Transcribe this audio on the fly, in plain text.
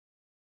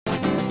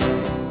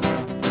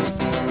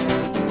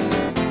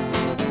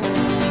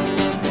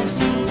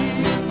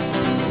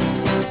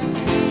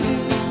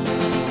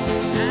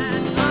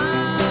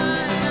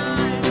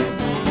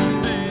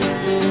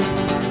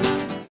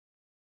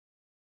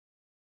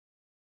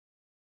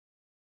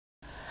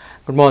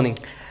Good morning.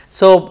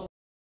 So,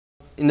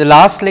 in the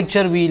last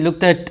lecture we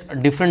looked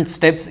at different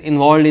steps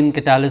involved in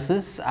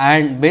catalysis,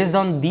 and based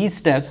on these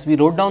steps we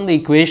wrote down the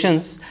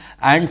equations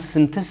and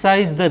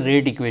synthesized the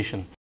rate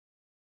equation,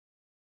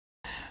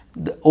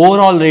 the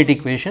overall rate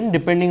equation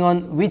depending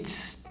on which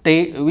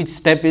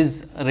step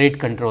is rate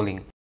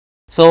controlling.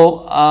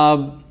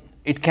 So,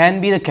 it can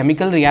be the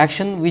chemical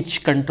reaction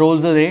which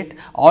controls the rate,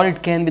 or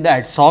it can be the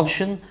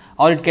adsorption,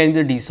 or it can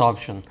be the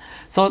desorption.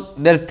 So,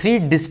 there are three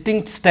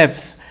distinct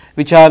steps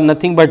which are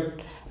nothing but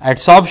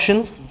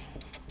adsorption,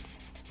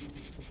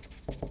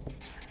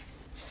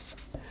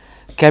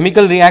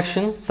 chemical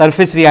reaction,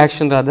 surface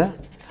reaction rather,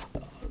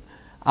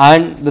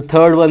 and the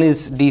third one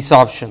is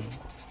desorption.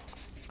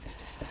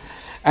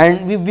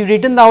 And we have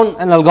written down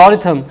an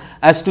algorithm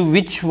as to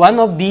which one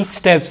of these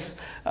steps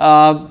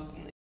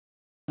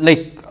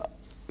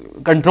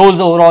controls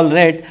the overall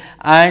rate,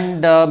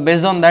 and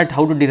based on that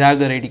how to derive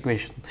the rate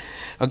equation.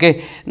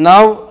 Okay.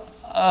 Now,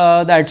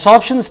 the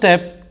adsorption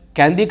step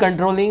can be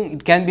controlling,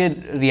 it can be a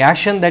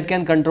reaction that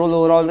can control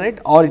overall rate,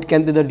 or it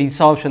can be the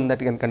desorption that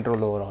can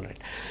control overall rate.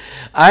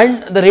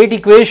 And the rate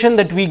equation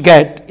that we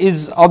get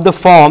is of the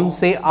form,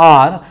 say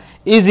R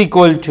is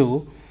equal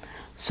to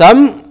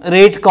some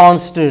rate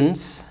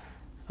constants,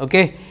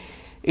 okay,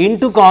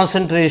 into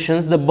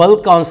concentrations, the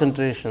bulk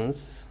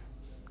concentrations.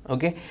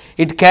 Okay.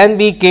 It can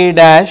be K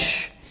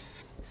dash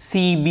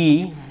C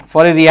B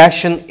for a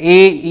reaction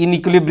A in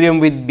equilibrium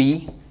with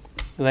B,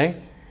 right.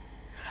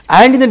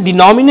 And in the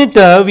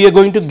denominator we are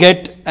going to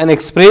get an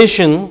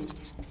expression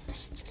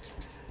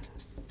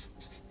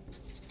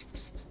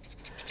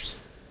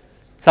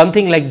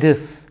something like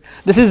this.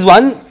 This is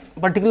one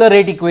particular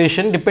rate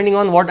equation depending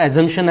on what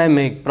assumption I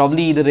make,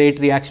 probably the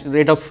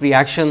rate of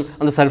reaction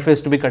on the surface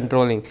to be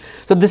controlling.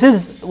 So, this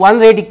is one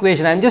rate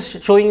equation. I am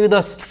just showing you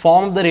the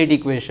form of the rate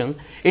equation.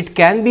 It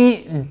can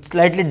be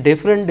slightly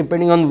different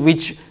depending on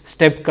which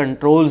step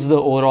controls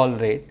the overall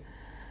rate.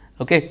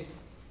 Okay.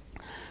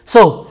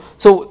 So,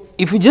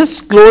 if you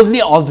just closely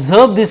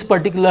observe this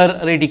particular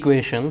rate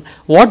equation,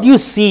 what you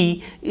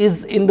see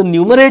is in the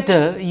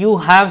numerator you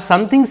have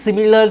something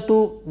similar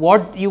to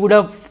what you would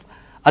have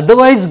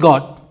otherwise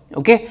got,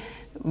 okay,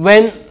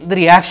 when the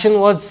reaction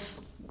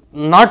was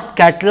not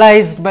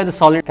catalyzed by the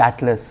solid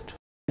catalyst.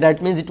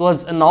 That means, it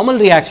was a normal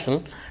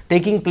reaction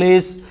taking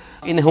place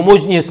in a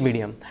homogeneous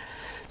medium.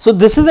 So,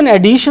 this is an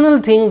additional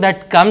thing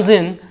that comes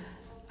in,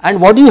 and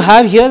what you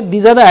have here,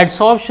 these are the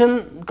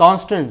adsorption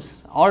constants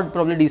or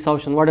probably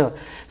desorption, whatever,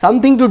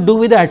 something to do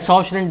with the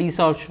adsorption and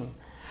desorption.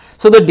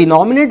 So, the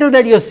denominator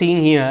that you are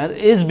seeing here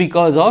is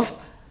because of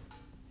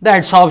the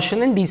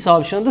adsorption and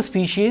desorption of the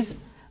species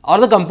or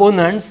the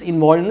components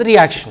involved in the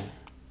reaction,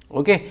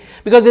 okay,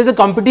 because there is a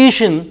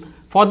competition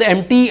for the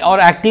empty or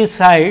active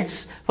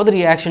sites for the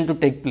reaction to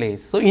take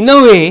place. So, in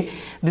a way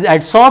these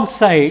adsorbed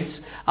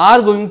sites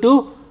are going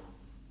to,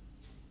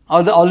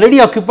 or the already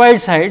occupied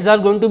sites are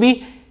going to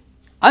be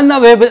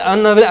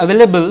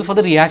unavailable for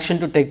the reaction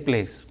to take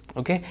place.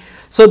 Okay.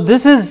 So,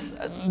 this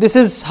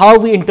is how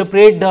we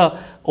interpret the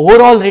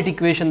overall rate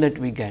equation that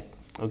we get,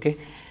 okay,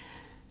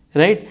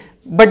 right.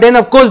 But then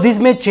of course, this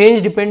may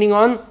change depending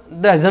on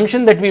the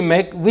assumption that we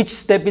make, which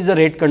step is a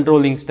rate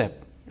controlling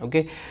step.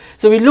 Okay.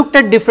 So, we looked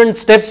at different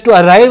steps to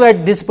arrive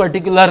at this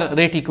particular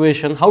rate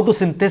equation, how to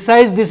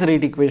synthesize this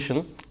rate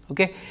equation.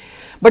 Okay.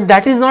 But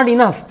that is not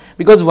enough,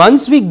 because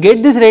once we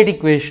get this rate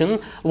equation,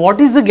 what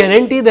is the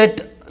guarantee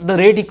that the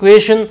rate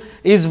equation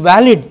is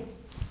valid?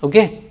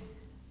 Okay.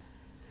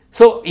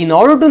 So, in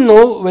order to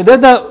know whether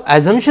the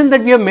assumption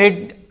that we have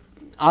made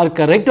are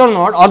correct or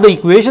not, or the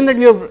equation that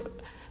we have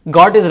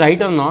got is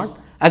right or not,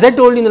 as I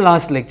told in the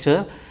last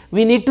lecture,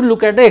 we need to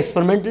look at the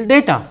experimental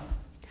data.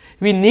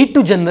 We need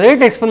to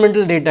generate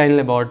experimental data in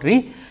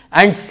laboratory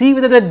and see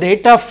whether the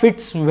data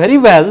fits very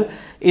well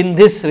in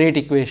this rate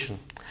equation.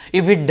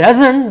 If it does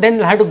not, then we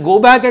will have to go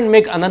back and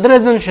make another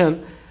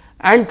assumption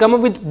and come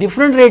up with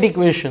different rate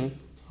equation,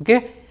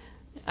 okay,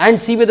 and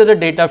see whether the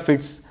data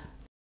fits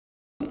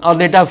or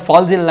data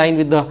falls in line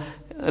with the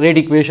rate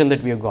equation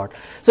that we have got.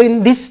 So,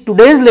 in this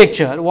today's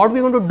lecture, what we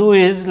are going to do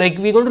is, like,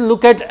 we are going to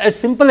look at a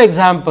simple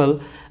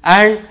example,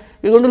 and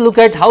we are going to look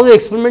at how the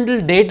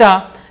experimental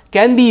data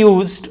can be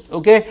used,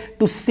 okay,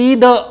 to see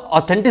the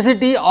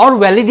authenticity or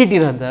validity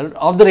rather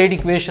of the rate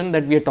equation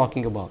that we are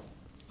talking about.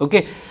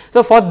 Okay.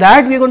 So, for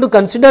that we are going to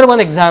consider one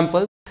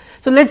example.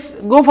 So, let us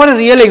go for a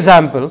real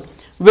example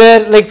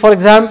where, like, for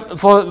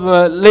example,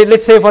 let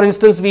us say for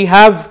instance we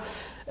have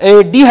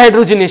a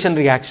dehydrogenation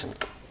reaction,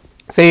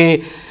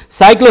 say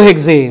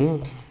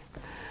cyclohexane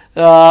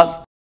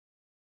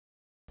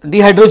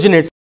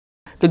dehydrogenates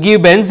to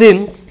give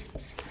benzene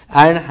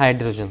and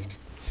hydrogen.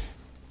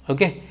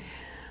 Okay.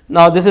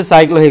 Now, this is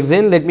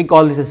cyclohexane, let me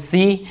call this as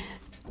C,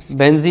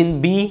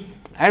 benzene B,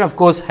 and of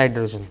course,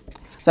 hydrogen.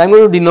 So, I am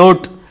going to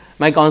denote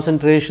my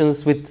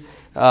concentrations with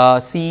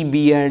C,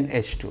 B and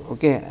H2,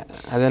 okay,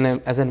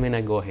 as and when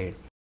I go ahead.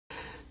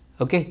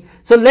 Okay.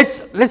 So, let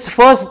us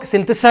first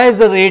synthesize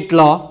the rate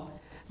law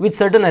with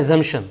certain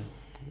assumption.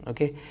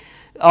 Okay.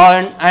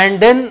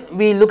 and then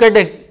we look at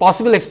the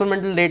possible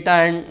experimental data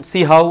and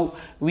see how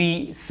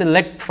we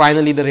select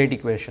finally the rate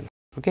equation.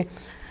 Okay.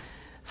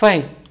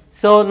 Fine.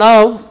 So,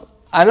 now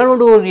I am not going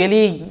to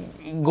really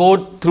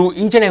go through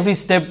each and every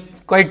step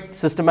quite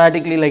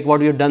systematically like what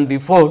we have done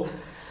before,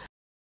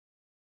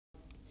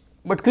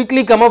 but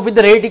quickly come up with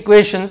the rate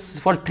equations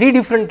for 3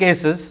 different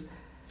cases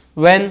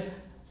when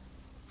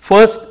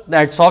first the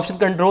adsorption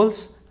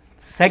controls,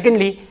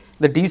 secondly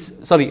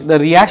the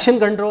reaction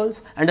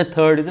controls, and the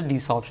third is the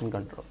desorption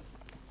control.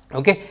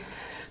 Okay.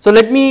 So,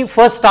 let me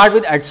first start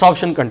with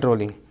adsorption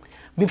controlling.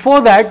 Before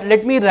that,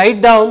 let me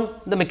write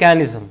down the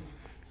mechanism.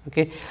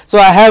 Okay. So,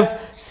 I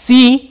have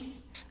C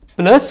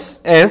plus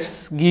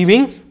S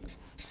giving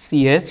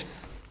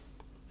CS,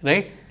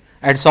 right,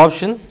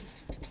 adsorption,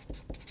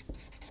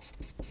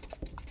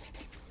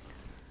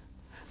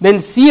 then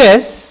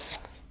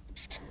CS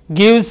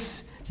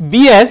gives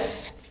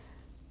BS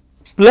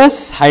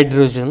plus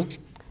hydrogen.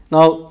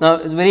 Now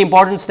it is a very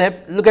important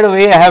step. Look at the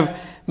way I have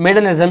made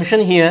an assumption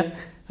here.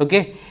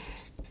 Okay.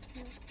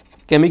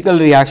 Chemical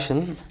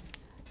reaction.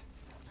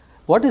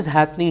 What is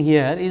happening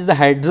here is the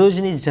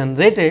hydrogen is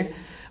generated,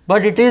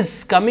 but it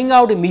is coming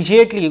out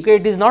immediately. Okay.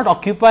 It is not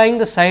occupying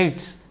the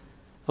sites.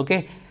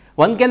 Okay.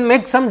 One can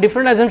make some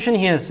different assumption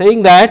here,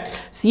 saying that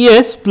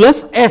CS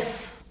plus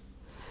S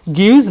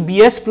gives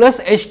BS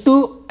plus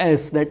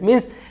H2S. That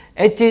means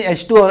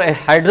H2 or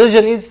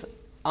hydrogen is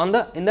in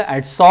the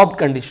adsorbed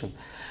condition.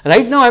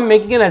 Right now, I am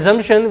making an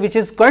assumption which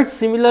is quite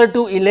similar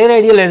to Euler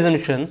ideal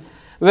assumption,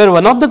 where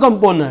one of the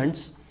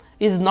components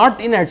is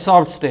not in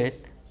adsorbed state.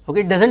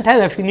 Okay, it does not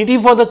have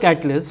affinity for the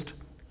catalyst.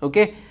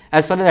 Okay,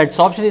 as far as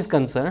adsorption is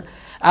concerned,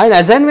 and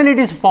as and when it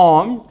is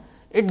formed,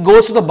 it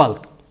goes to the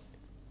bulk.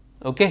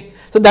 Okay,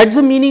 so that is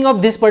the meaning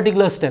of this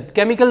particular step,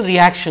 chemical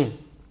reaction.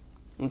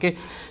 Okay,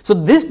 so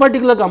this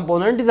particular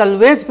component is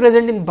always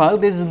present in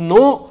bulk. There is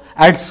no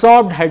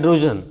adsorbed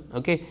hydrogen.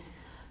 Okay.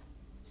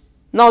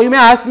 Now, you may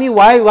ask me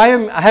why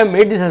I have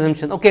made this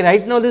assumption. Okay,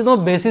 right now there is no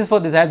basis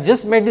for this. I have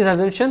just made this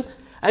assumption.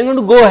 I am going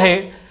to go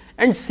ahead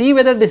and see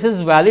whether this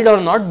is valid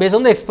or not based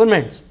on the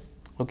experiments.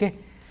 Okay.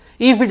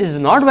 If it is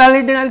not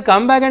valid, then I will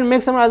come back and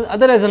make some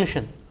other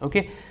assumption.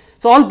 Okay.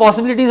 So, all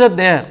possibilities are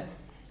there,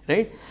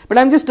 right, but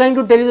I am just trying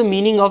to tell you the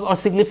meaning of or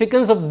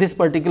significance of this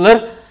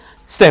particular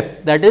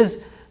step, that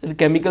is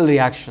chemical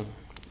reaction.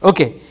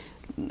 Okay.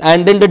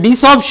 And then the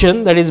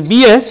desorption, that is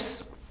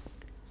BS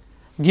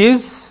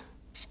gives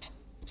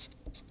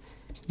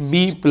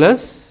B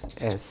plus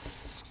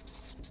S,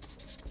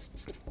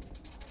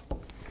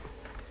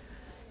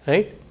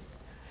 right.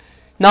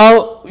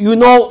 Now, you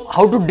know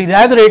how to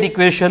derive the rate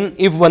equation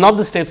if one of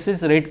the steps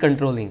is rate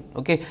controlling.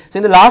 Okay. So,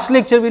 in the last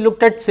lecture we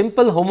looked at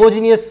simple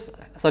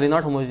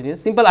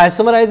simple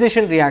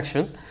isomerization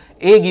reaction,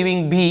 A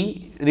giving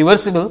B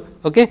reversible,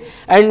 okay,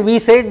 and we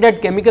said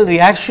that chemical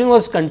reaction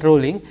was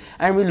controlling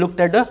and we looked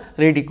at the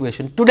rate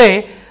equation.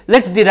 Today,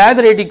 let us derive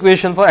the rate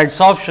equation for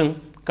adsorption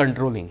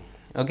controlling.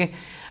 Okay.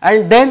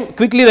 And then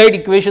quickly write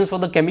equations for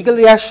the chemical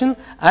reaction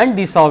and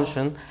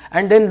desorption,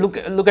 and then look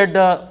at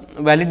the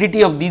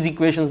validity of these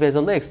equations based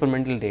on the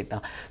experimental data.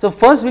 So,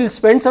 first we will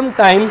spend some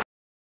time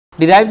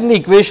deriving the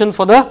equation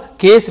for the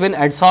case when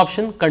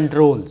adsorption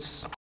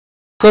controls.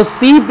 So,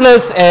 C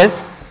plus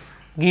S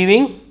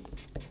giving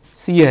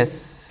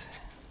CS,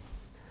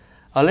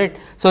 alright.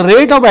 So,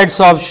 rate of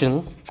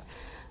adsorption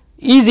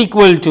is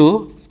equal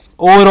to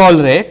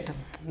overall rate,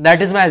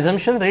 that is my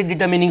assumption, rate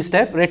determining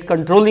step, rate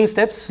controlling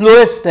step,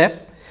 slowest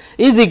step,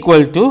 is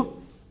equal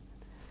to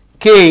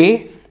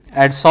K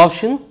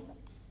adsorption,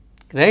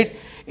 right,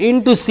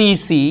 into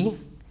Cc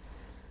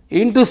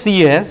into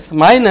Cs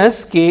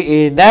minus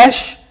Ka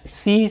dash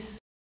Cs,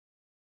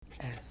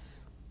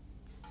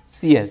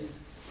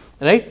 Cs,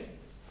 right.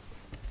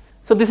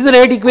 So, this is the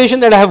rate equation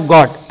that I have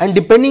got, and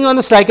depending on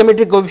the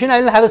stoichiometric coefficient,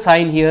 I will have a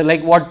sign here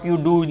like what you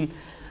do in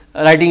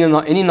writing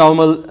any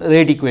normal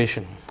rate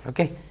equation.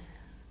 Okay.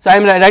 So, I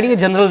am writing a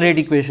general rate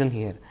equation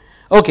here.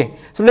 Okay.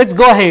 So, let us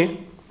go ahead.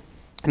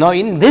 Now,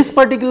 in this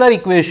particular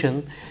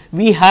equation,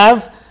 we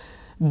have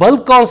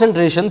bulk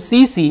concentration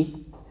Cc,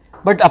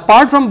 but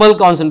apart from bulk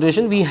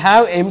concentration, we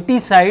have empty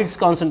sites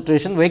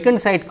concentration, vacant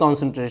site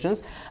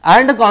concentrations,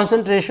 and a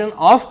concentration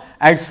of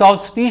adsorbed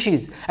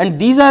species, and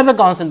these are the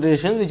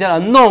concentrations which are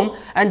unknown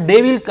and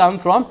they will come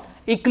from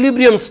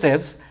equilibrium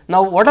steps.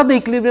 Now, what are the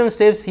equilibrium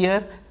steps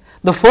here?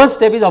 The first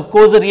step is of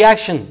course the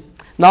reaction.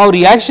 Now,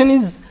 reaction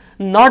is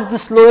not the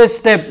slowest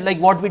step like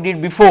what we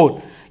did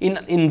before.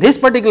 In this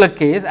particular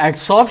case,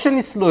 adsorption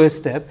is slowest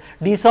step,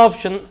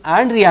 desorption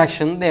and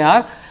reaction they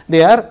are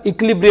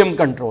equilibrium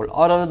control,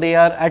 or they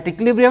are at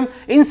equilibrium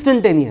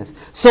instantaneous.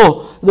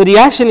 So, the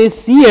reaction is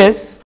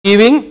Cs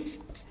giving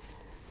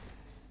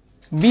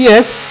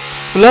Bs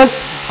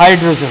plus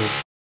hydrogen.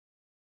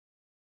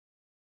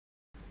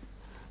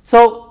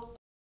 So,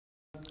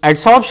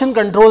 adsorption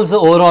controls the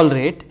overall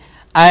rate,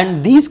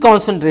 and these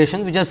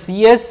concentrations which are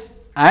Cs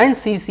and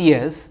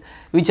CCS,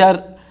 which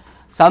are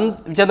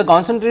the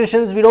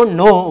concentrations we do not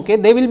know, okay,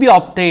 they will be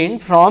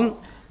obtained from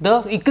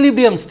the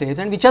equilibrium steps.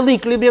 And which are the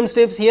equilibrium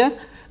steps here?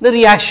 the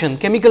reaction,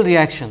 chemical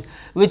reaction,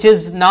 which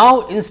is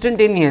now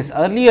instantaneous.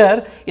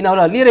 Earlier, in our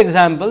earlier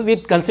example, we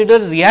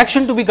considered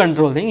reaction to be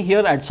controlling,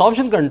 here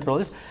adsorption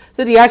controls.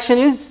 So, reaction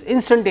is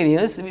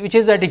instantaneous, which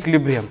is at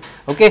equilibrium.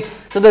 Okay.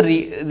 So, the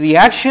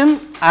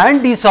reaction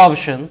and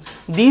desorption,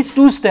 these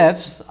two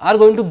steps are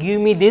going to give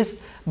me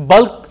this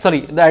bulk,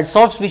 sorry, the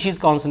adsorbed species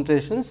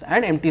concentrations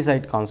and empty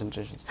site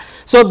concentrations.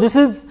 So, this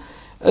is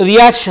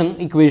reaction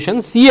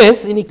equation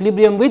Cs in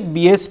equilibrium with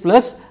Bs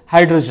plus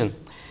hydrogen.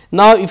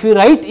 Now, if you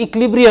write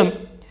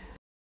equilibrium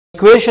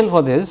equation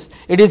for this,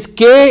 it is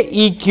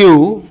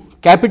Keq,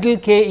 capital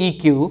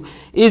Keq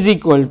is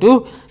equal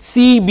to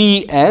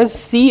Cbs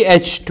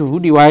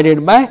Ch2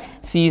 divided by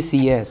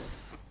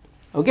Ccs.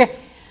 Okay.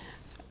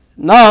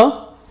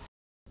 Now,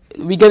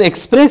 we can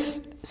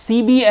express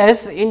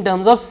Cbs in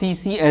terms of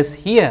Ccs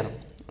here.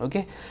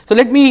 Okay. So,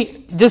 let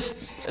me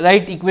just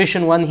write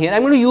equation 1 here. I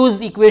am going to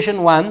use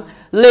equation 1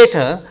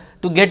 later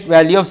to get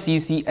value of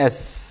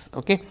Ccs.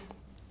 Okay.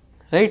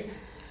 Right.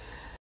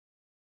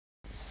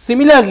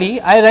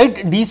 Similarly, I write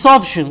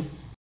desorption,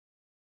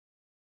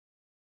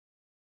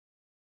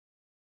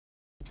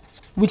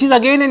 which is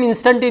again an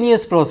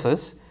instantaneous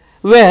process,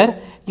 where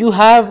you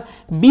have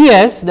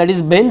Bs, that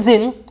is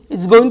benzene,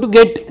 is going to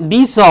get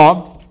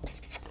desorbed,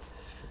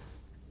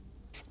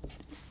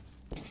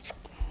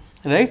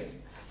 right.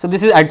 So,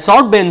 this is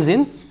adsorbed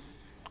benzene,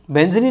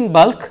 benzene in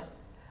bulk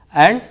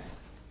and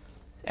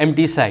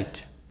empty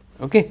site.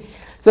 Okay.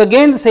 So,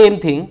 again the same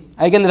thing,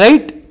 I can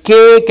write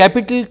K,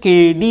 capital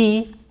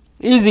Kd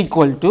is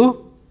equal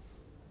to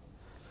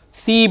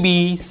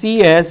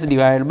Cbcs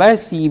divided by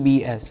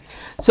Cbs.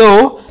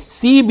 So,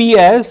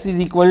 Cbs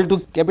is equal to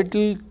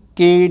capital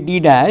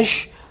Kd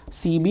dash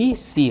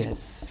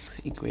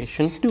Cbcs,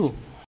 equation 2.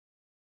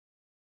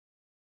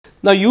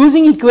 Now,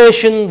 using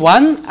equation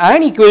 1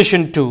 and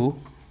equation 2,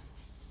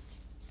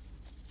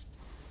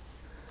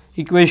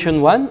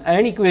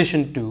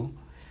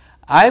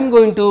 I am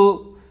going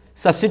to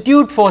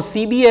substitute for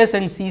Cbs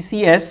and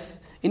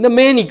Ccs in the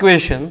main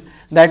equation,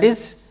 that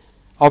is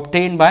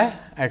obtained by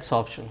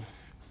adsorption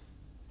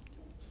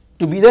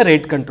to be the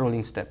rate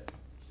controlling step,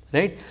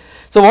 right.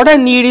 So, what I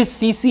need is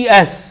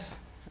Ccs.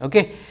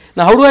 Okay.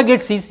 Now, how do I get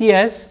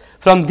Ccs?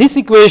 From this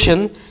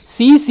equation,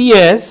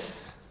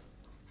 Ccs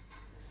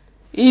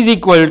is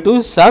equal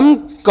to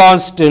some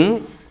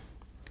constant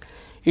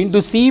into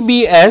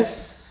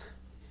Cbs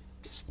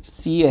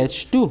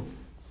Ch2,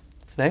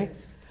 right.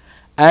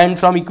 And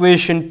from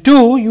equation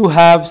 2, you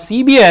have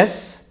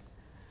Cbs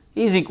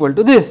is equal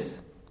to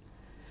this.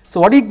 So,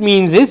 what it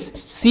means is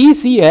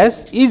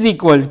Ccs is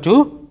equal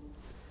to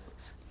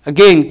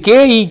again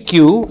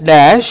Keq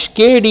dash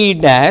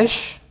Kd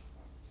dash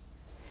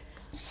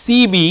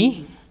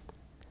Cb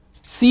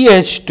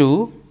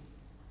Ch2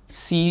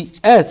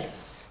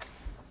 Cs.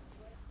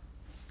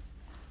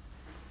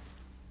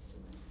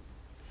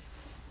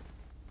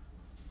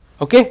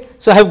 Okay.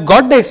 So, I have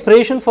got the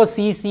expression for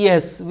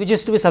Ccs, which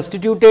is to be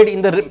substituted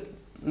in the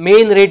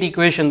main rate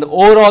equation, the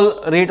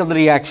overall rate of the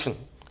reaction.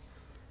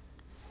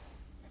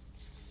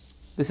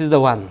 This is the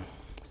one,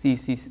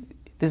 this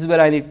is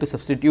where I need to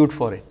substitute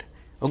for it.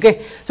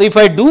 Okay. So, if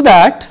I do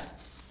that,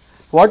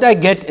 what I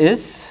get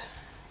is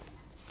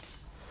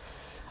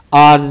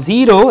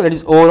R0, that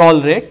is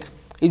overall rate,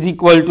 is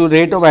equal to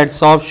rate of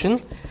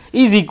adsorption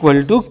is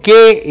equal to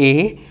Ka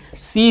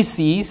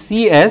Cc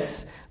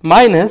Cs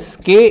minus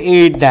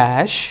Ka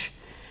dash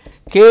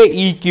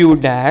Keq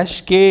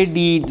dash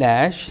Kd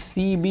dash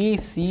Cb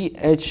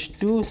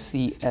Ch2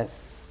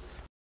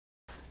 Cs.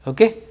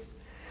 Okay.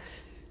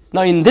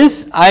 Now, in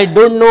this I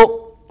do not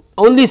know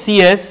only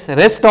Cs,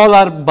 rest all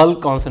are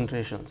bulk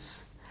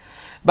concentrations.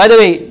 By the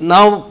way,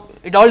 now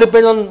it all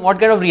depends on what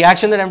kind of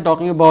reaction that I am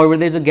talking about,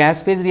 whether it is a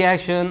gas phase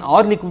reaction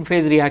or liquid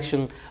phase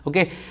reaction.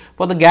 Okay.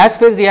 For the gas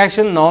phase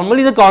reaction,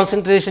 normally the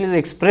concentration is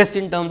expressed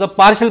in terms of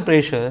partial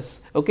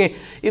pressures. Okay.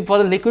 If for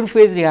the liquid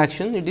phase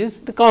reaction, it is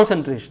the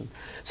concentration.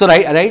 So,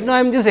 right now I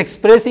am just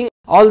expressing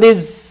all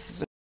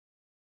these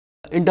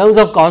in terms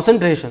of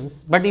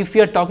concentrations, but if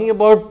you are talking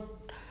about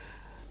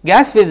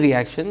gas phase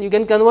reaction, you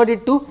can convert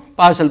it to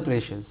partial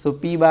pressures. So,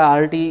 P by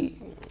RT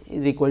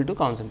is equal to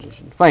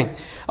concentration, fine,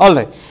 all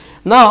right.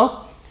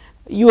 Now,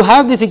 you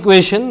have this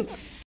equation,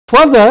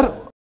 further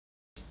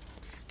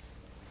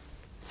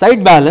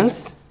side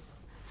balance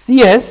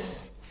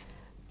Cs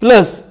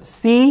plus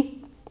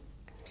C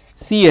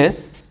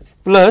Cs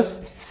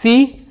plus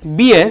C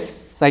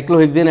Bs,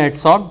 cyclohexane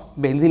adsorbed,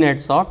 benzene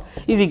adsorbed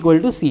is equal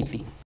to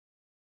Ct.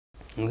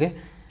 Okay.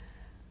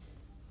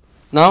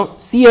 Now,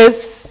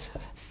 Cs,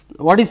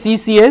 what is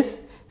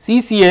CCS?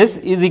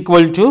 CCS is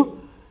equal to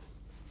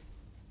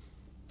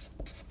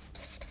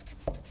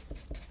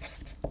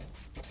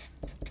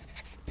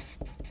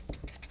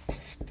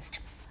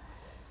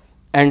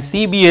and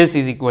CBS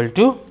is equal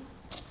to,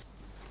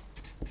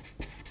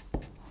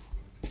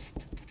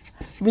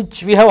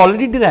 which we have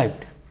already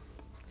derived,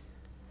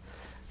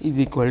 is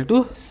equal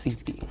to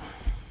Ct,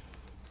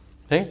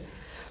 right.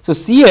 So,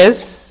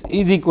 Cs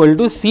is equal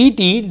to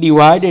Ct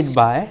divided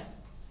by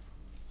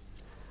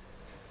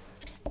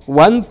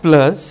 1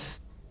 plus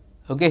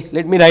Okay.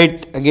 Let me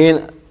write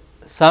again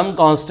some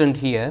constant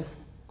here.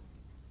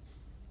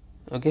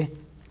 Okay.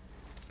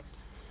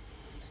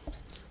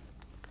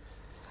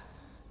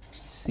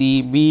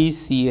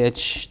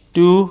 CbCH2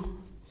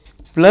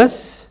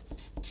 plus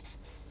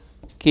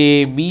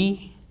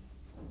KbCb,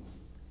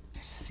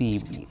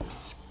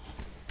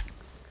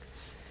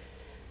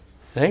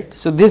 right.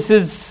 So, this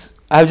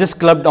is I have just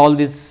clubbed all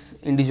these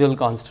individual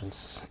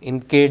constants in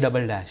K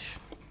double dash,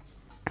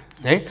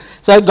 right.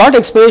 So, I have got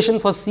expression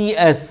for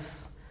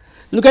Cs.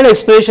 Look at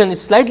expression, it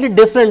is slightly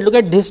different. Look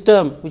at this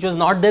term which was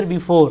not there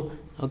before.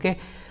 Okay.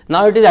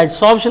 Now, it is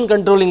adsorption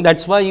controlling, that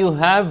is why you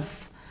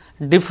have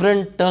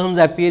different terms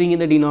appearing in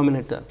the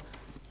denominator.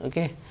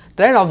 Okay.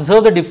 Try and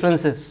observe the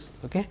differences.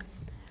 Okay.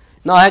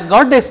 Now, I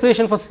got the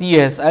expression for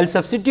Cs, I will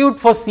substitute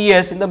for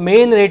Cs in the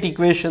main rate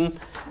equation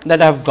that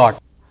I have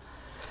got.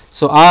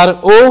 So,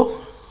 Rho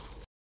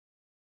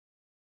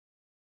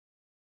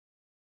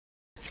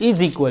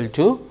is equal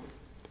to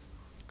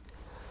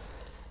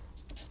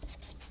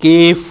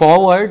K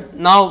forward.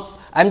 Now,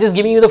 I am just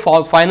giving you the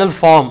final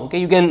form. Okay.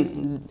 You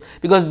can,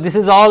 because this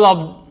is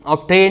all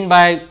obtained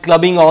by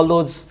clubbing all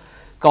those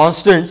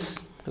constants,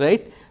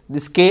 right.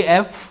 This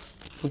Kf,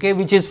 okay,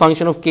 which is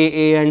function of Ka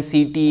and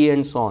Ct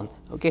and so on.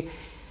 Okay.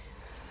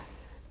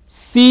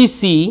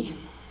 Cc,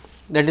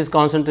 that is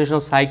concentration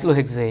of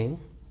cyclohexane,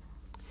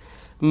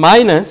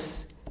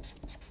 minus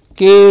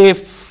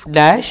Kf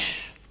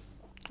dash,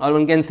 or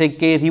one can say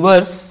K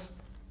reverse,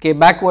 K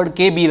backward,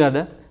 Kb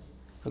rather.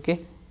 Okay.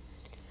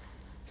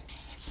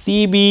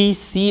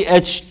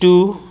 CbCH2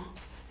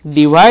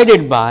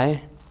 divided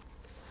by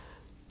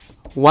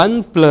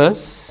 1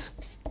 plus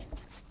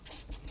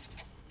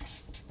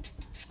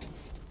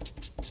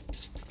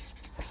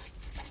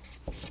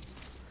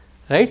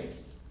right.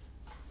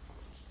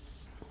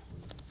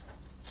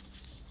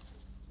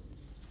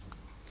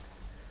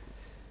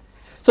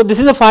 So, this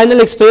is the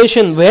final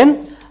expression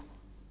when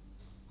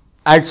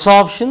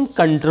adsorption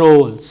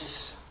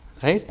controls,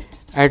 right.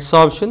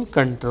 Adsorption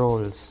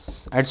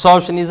controls.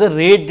 Adsorption is a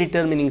rate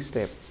determining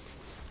step.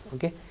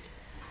 Okay.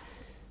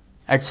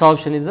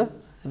 Adsorption is a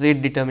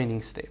rate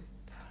determining step.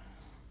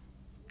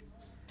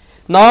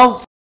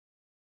 Now,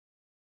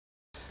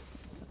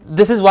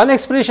 this is one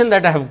expression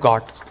that I have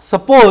got.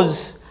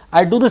 Suppose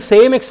I do the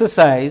same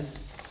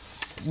exercise,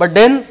 but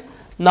then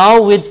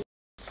now with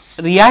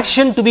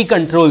reaction to be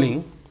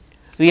controlling,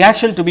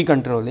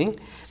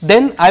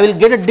 then I will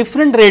get a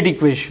different rate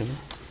equation.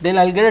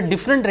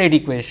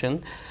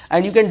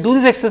 And you can do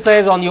this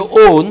exercise on your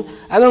own.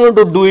 I am not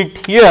going to do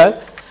it here.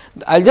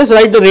 I will just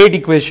write the rate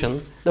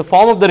equation, the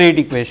form of the rate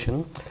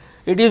equation.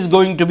 It is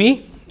going to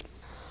be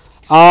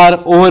R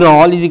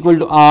overall is equal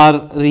to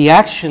R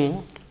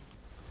reaction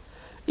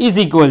is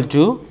equal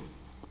to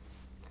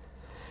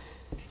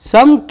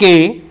some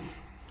K,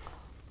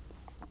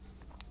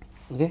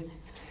 okay,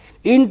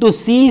 into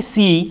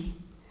Cc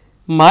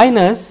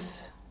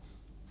minus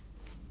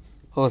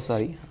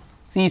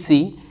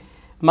Cc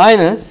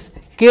minus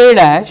K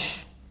dash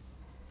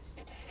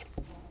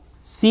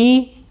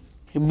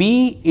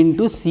Cb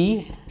into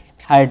C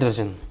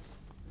hydrogen,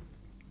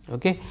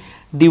 okay,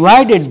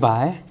 divided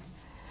by,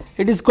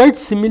 it is quite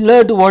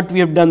similar to what we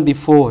have done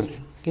before,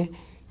 okay,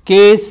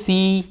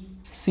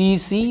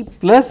 KCCC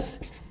plus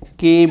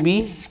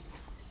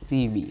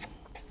KbCb.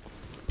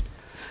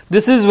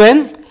 This is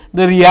when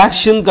the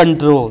reaction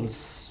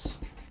controls.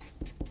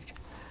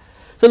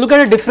 So, look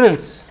at the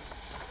difference.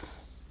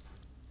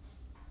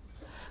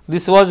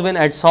 This was when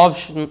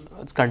adsorption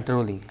was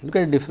controlling. Look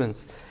at the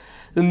difference.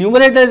 The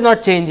numerator is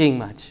not changing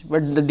much,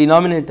 but the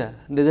denominator,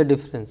 there is a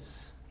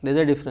difference. And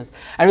we are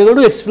going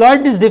to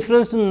exploit this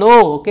difference to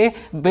know, okay,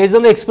 based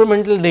on the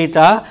experimental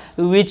data,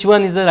 which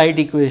one is the right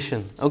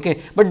equation. Okay.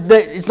 But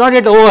it is not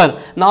yet over.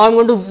 Now, I am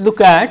going to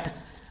look at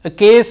a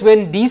case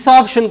when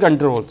desorption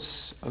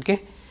controls.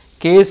 Okay.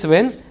 Case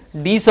when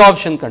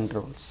desorption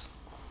controls.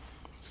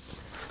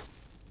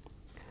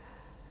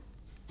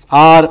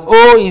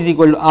 Rho is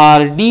equal to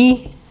Rd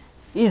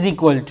is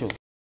equal to.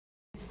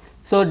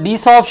 So,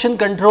 desorption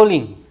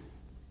controlling,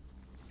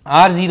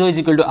 R0 is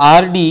equal to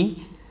Rd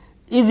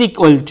is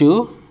equal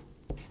to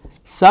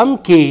some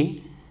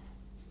K,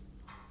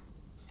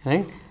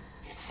 right,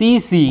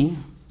 Cc,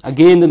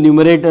 again the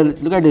numerator,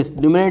 look at this,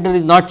 numerator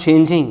is not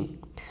changing,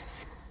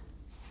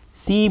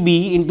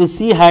 Cb into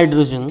C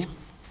hydrogen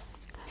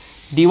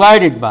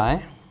divided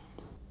by,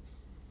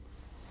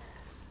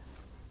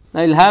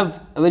 now I will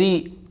have a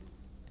very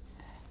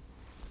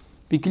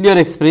peculiar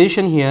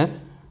expression here.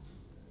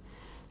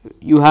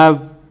 You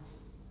have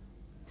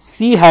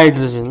C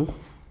hydrogen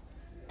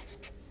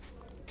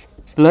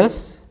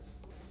plus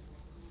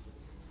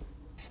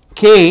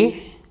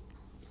K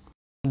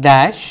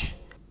dash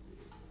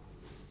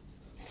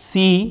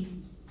C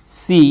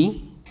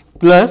C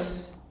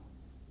plus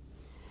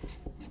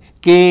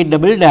K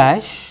double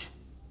dash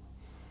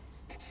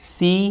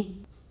C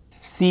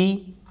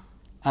C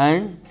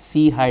and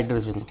C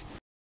hydrogen.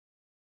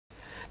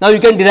 Now, you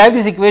can derive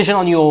this equation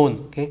on your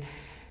own. Okay.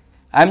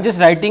 I am just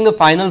writing the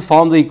final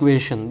form of the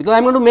equation, because I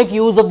am going to make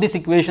use of this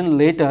equation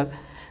later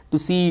to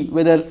see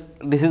whether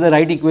this is the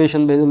right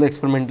equation based on the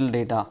experimental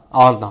data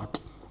or not.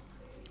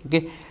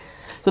 Okay.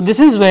 So, this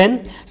is when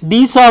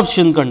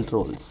desorption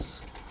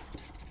controls.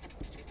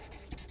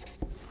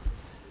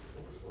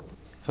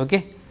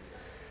 Okay.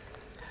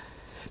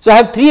 So, I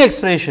have three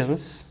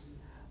expressions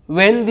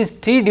when these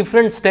three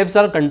different steps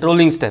are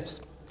controlling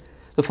steps.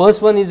 The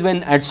first one is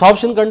when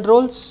adsorption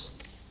controls,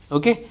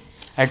 okay,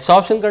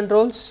 adsorption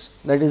controls,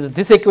 that is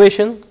this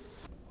equation,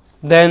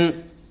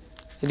 then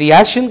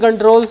reaction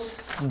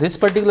controls, this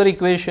particular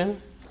equation,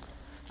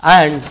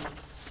 and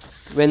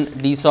when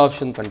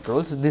desorption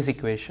controls, this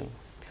equation.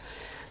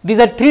 These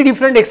are three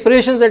different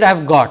expressions that I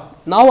have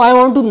got. Now, I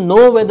want to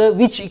know whether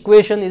which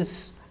equation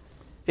is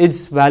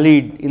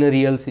valid in a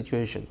real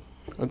situation.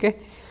 Okay.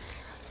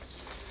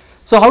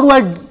 So, how do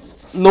I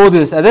know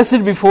this? As I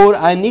said before,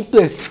 I need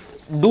to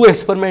do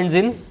experiments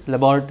in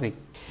laboratory.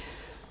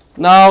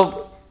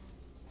 Now,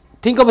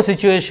 think of a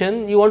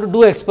situation, you want to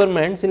do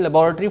experiments in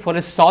laboratory for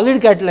a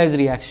solid catalyzed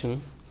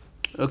reaction.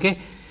 Okay.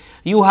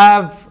 You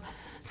have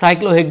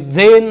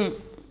cyclohexane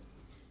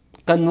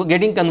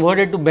getting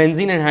converted to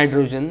benzene and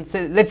hydrogen. So,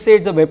 let us say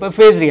it is a vapor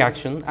phase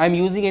reaction. I am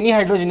using any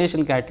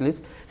hydrogenation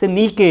catalyst, say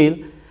nickel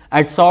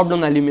adsorbed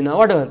on alumina,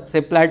 whatever, say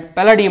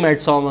palladium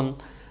adsorbed on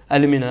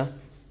alumina.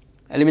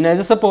 Alumina is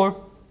a support,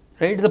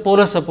 right, the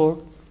porous support,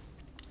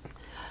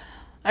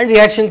 and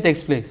reaction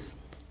takes place,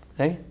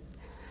 right.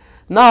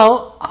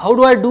 Now, how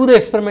do I do the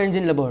experiments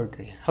in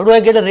laboratory? How do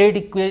I get a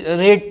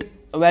rate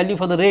value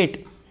for the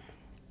rate?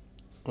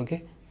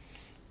 Okay.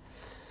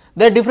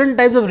 There are different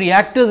types of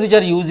reactors which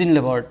are used in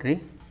laboratory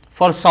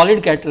for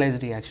solid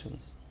catalyzed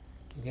reactions.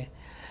 Okay.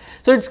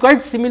 So, it is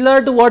quite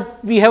similar to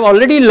what we have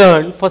already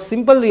learned for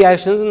simple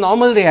reactions and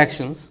normal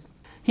reactions.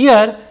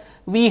 Here,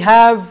 we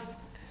have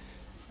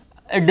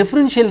a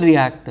differential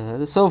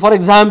reactor. So, for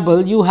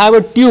example, you have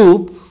a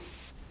tube,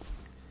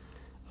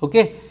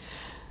 okay,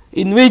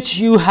 in which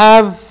you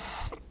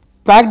have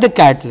packed a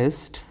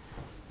catalyst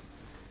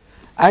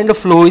and a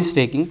flow is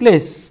taking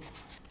place.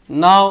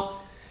 Now,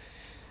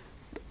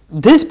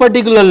 this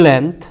particular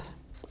length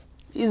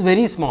is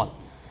very small.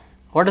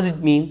 What does it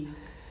mean?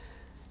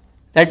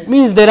 That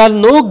means there are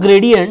no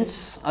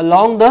gradients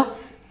along the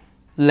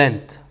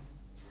length.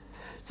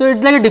 So, it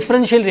is like a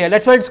differential reactor,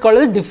 that is why it is called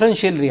a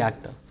differential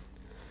reactor.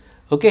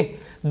 Okay.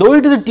 Though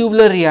it is a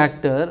tubular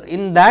reactor,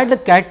 in that the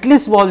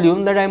catalyst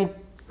volume that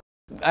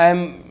I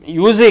am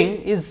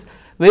using is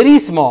very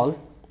small,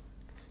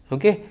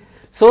 okay,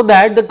 so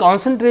that the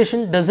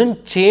concentration does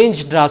not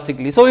change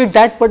drastically. So,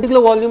 that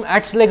particular volume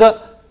acts like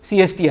a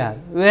CSTR,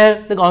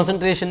 where the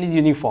concentration is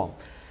uniform.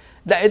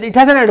 It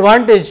has an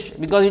advantage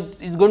because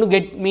it is going to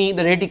get me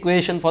the rate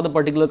equation for the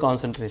particular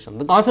concentration.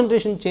 The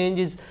concentration change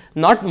is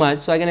not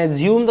much, so I can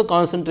assume the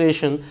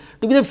concentration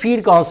to be the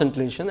feed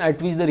concentration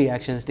at which the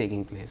reaction is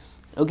taking place.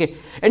 Okay.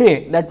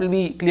 Anyway, that will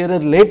be clearer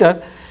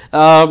later.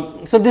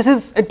 So, this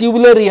is a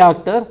tubular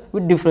reactor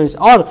with difference,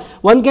 or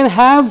one can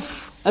have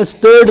a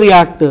stirred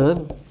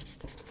reactor,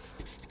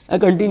 a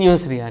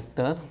continuous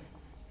reactor.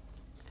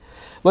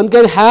 One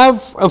can have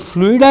a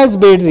fluidized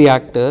bed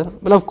reactor,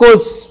 but of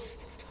course,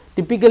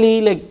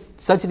 typically like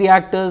such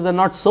reactors are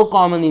not so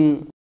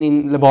common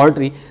in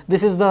laboratory.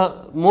 This is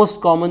the most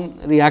common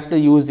reactor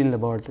used in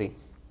laboratory.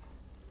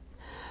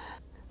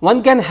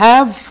 One can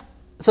have,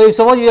 so if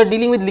suppose you are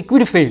dealing with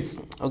liquid phase,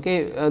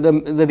 okay,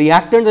 the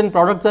reactants and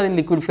products are in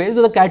liquid phase,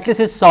 but the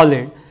catalyst is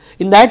solid.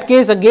 In that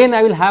case, again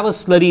I will have a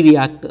slurry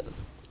reactor,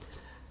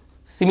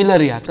 similar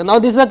reactor. Now,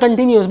 this is a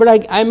continuous,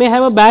 but I may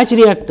have a batch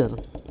reactor,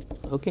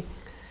 okay,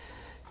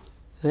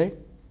 right,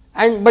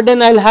 and but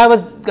then I will have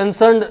a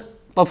concerned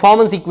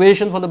performance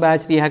equation for the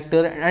batch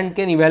reactor and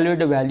can evaluate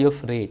the value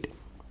of rate,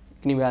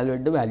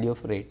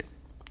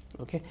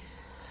 okay.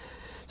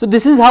 So,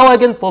 this is how I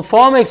can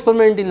perform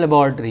experiment in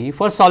laboratory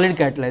for solid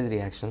catalyzed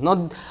reactions.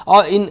 Now,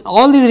 in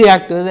all these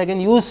reactors I can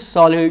use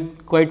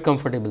solid quite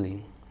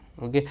comfortably.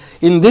 Okay.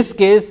 In this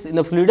case, in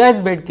the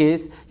fluidized bed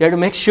case, you have to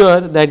make sure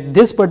that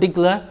this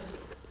particular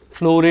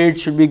flow rate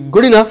should be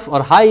good enough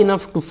or high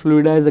enough to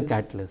fluidize the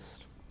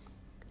catalyst.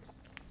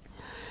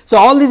 So,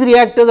 all these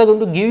reactors are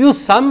going to give you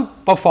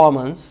some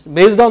performance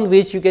based on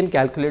which you can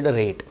calculate the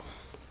rate.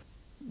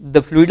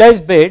 The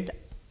fluidized bed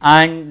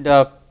and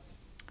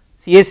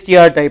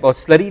CSTR type or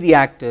slurry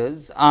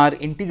reactors are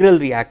integral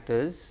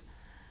reactors,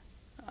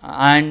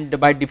 and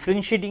by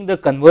differentiating the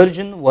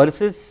conversion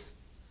versus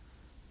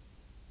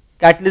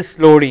catalyst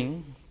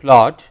loading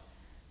plot,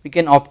 we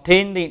can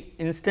obtain the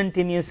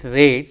instantaneous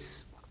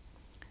rates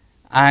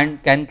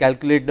and can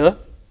calculate the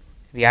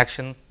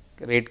reaction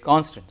rate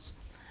constants.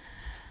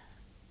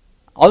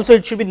 Also,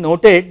 it should be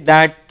noted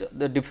that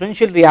the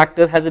differential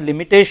reactor has a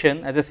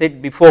limitation, as I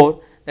said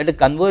before, that the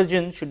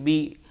conversion should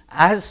be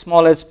as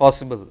small as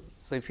possible.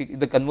 So, if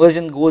the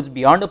conversion goes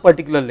beyond a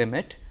particular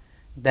limit,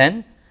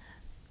 then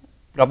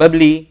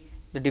probably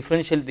the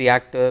differential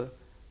reactor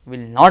will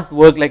not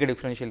work like a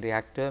differential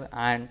reactor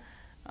and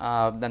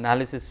the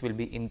analysis will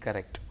be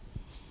incorrect.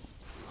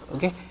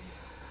 Okay.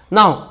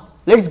 Now,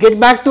 let us get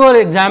back to our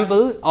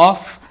example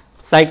of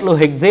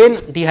cyclohexane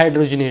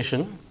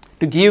dehydrogenation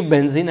to give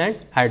benzene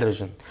and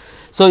hydrogen.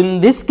 So, in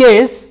this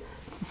case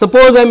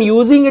suppose I am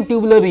using a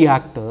tubular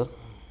reactor,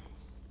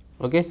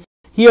 okay.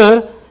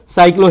 Here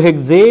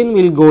cyclohexane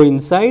will go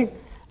inside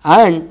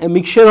and a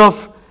mixture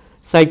of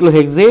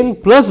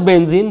cyclohexane plus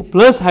benzene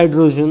plus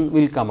hydrogen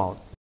will come out.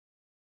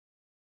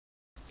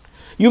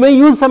 You may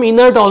use some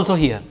inert also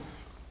here.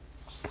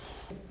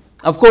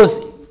 Of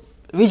course,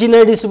 which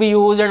inert is to be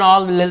used and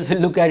all, we will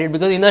look at it,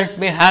 because inert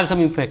may have some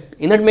effect.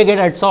 Inert may get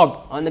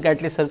adsorbed on the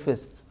catalyst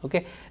surface.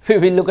 Okay, we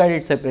will look at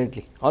it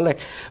separately. All right,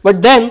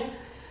 but then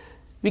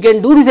we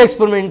can do this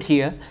experiment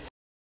here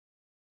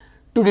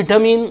to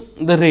determine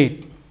the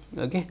rate.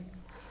 Okay,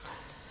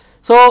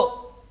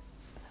 so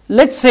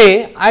let us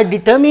say I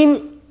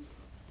determine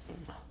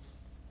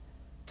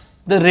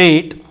the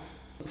rate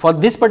for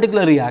this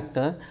particular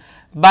reactor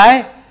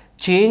by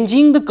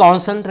changing the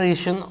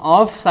concentration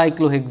of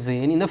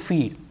cyclohexane in the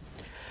feed.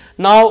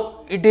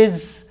 Now, it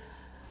is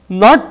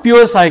not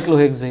pure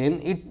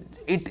cyclohexane,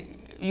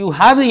 you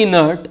have the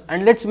inert,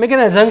 and let us make an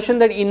assumption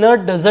that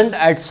inert does not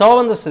adsorb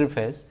on the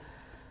surface.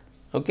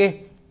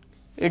 Okay.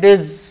 It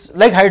is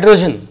like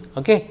hydrogen.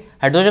 Okay.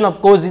 Hydrogen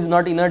of course is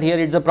not inert here,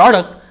 it is a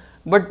product,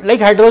 but like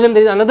hydrogen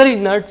there is another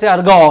inert, say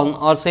argon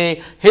or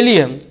say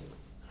helium,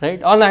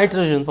 right, or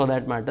nitrogen for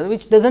that matter,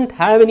 which does not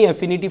have any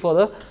affinity for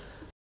the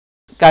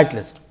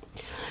catalyst.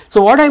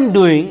 So, what I am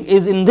doing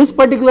is, in this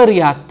particular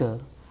reactor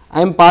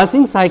I am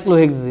passing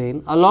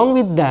cyclohexane, along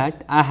with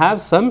that I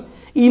have some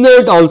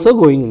inert also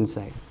going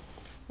inside.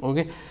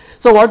 Okay.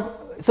 So,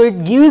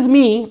 it gives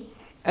me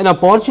an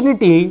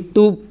opportunity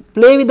to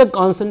play with the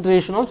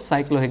concentration of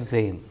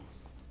cyclohexane.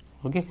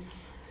 Okay.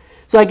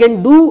 So, I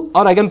can do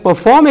or I can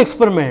perform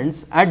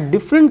experiments at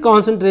different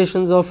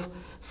concentrations of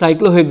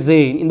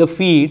cyclohexane in the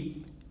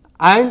feed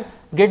and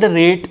get a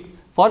rate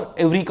for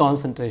every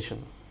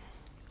concentration.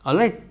 All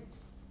right.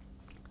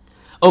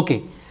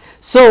 Okay.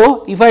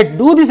 So, if I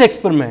do this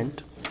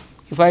experiment,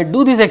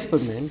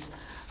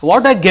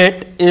 what I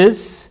get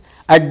is,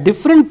 at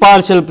different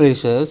partial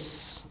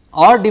pressures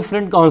or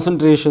different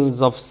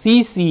concentrations of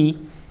Cc,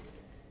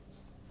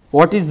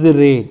 what is the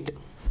rate?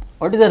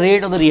 What is the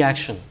rate of the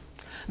reaction?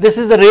 This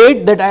is the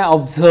rate that I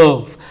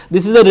observe.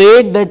 This is the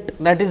rate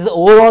that is the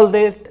overall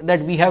rate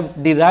that we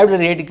have derived a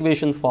rate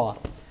equation for,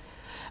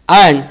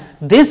 and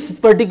this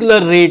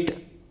particular rate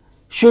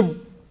should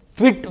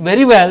fit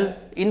very well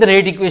in the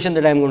rate equation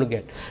that I am going to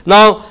get.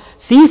 Now,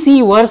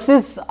 Cc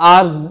versus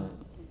R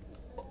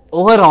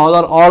overall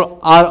or all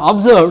are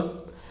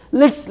observed.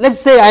 Let's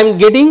say I am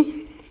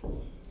getting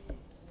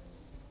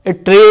a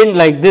trend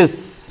like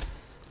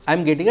this. I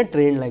am getting a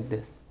trend like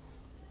this.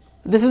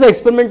 This is the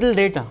experimental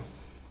data.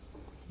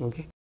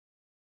 Okay.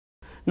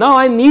 Now,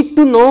 I need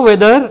to know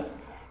whether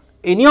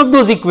any of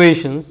those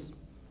equations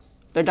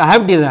that I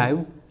have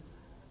derived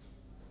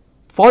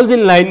falls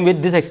in line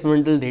with this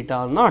experimental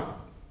data or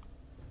not.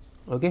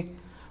 Okay.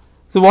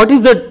 So, what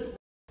is the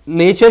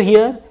nature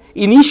here?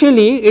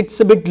 Initially, it is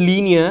a bit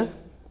linear,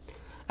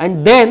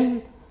 and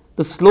then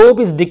the slope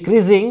is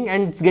decreasing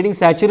and it is getting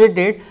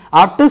saturated.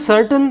 After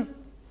certain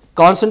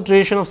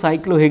concentration of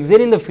cyclohexane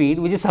in the feed,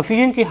 which is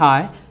sufficiently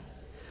high,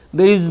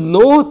 there is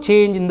no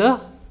change in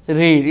the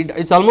rate, it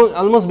is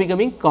almost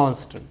becoming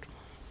constant.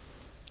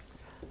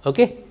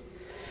 Okay.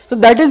 So,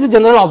 that is the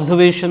general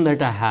observation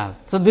that I have.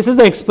 So, this is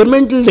the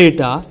experimental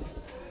data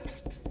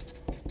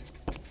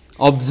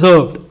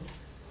observed.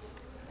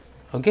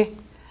 Okay.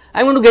 I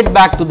am going to get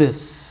back to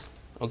this.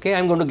 Okay. I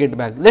am going to get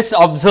back. Let us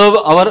observe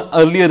our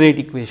earlier rate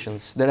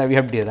equations that we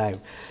have derived.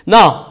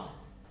 Now,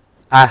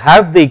 I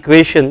have the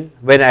equation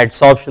when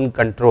adsorption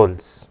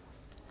controls.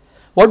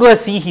 What do I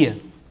see here?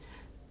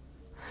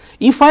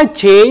 If I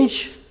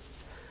change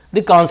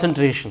the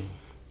concentration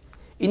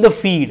in the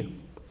feed,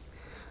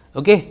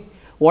 okay,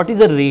 what is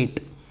the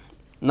rate?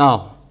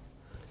 Now,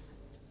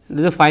 there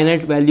is a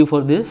finite value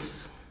for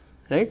this,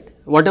 right,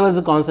 whatever is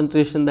the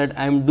concentration that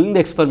I am doing the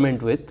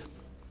experiment with.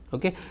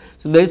 Okay.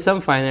 So, there is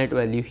some finite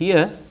value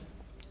here,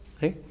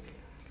 right.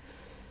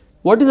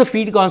 What is the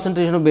feed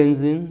concentration of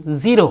benzene?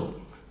 0.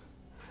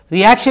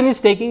 Reaction is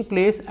taking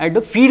place at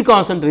the feed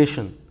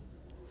concentration.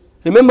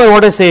 Remember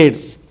what I said,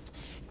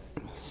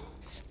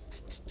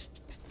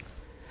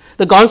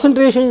 the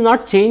concentration is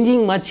not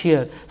changing much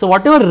here. So,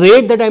 whatever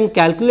rate that I am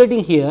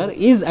calculating here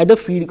is at a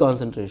feed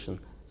concentration.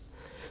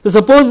 So,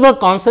 suppose the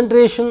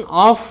concentration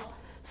of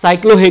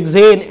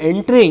cyclohexane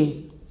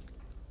entering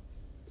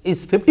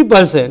is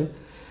 50%,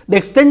 the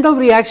extent of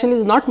reaction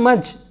is not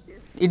much.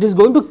 It is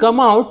going to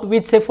come out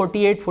with say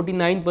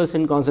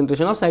 48-49%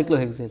 concentration of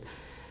cyclohexane.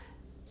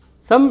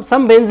 Some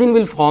benzene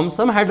will form,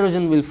 some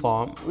hydrogen will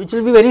form, which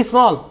will be very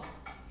small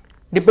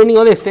depending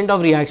on the extent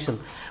of reaction.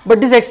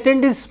 But this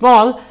extent is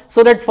small,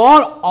 so that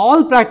for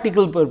all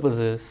practical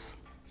purposes,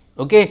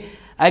 okay,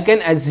 I can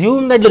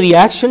assume that the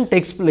reaction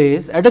takes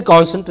place at a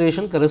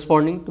concentration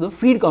corresponding to the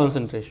feed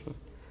concentration.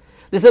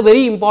 This is a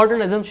very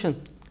important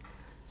assumption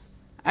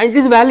and it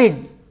is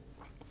valid,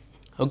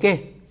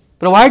 okay,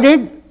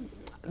 provided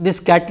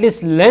this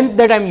catalyst length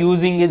that I am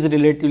using is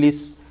relatively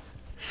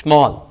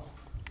small.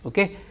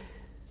 Okay.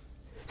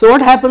 So,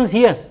 what happens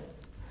here?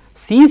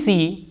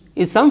 Cc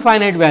is some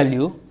finite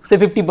value, say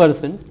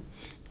 50%,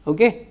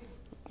 okay,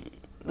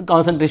 the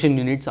concentration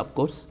units of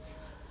course.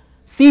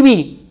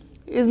 Cb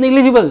is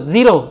negligible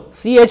 0,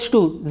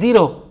 CH2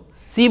 0,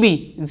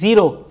 Cb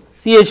 0,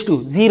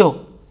 CH2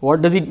 0.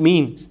 What does it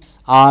mean?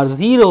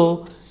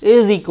 R0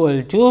 is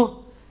equal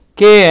to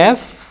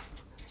Kf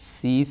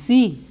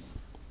Cc.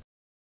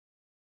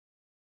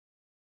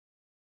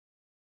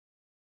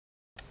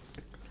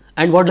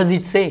 And what does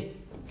it say?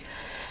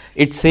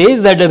 It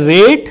says that the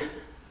rate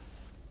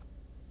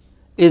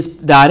is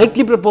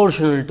directly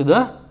proportional to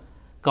the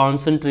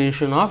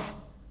concentration of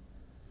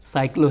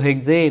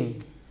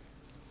cyclohexane,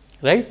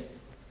 right.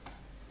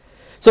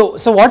 So,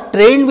 what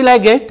train will I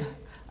get?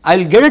 I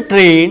will get a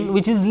train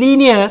which is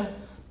linear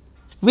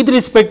with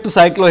respect to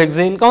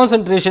cyclohexane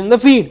concentration in the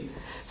feed.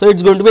 So, it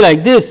is going to be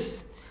like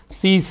this,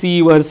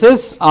 Cc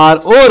versus R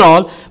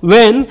overall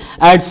when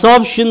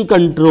adsorption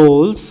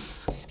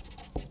controls.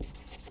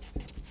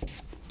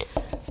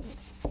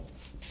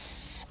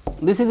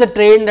 This is a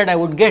train that I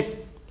would get.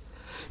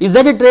 Is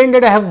that a train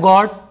that I have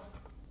got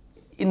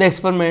in the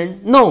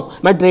experiment? No,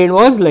 my train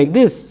was like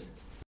this.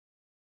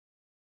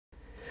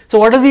 So,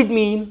 what does it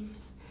mean?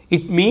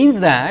 It means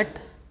that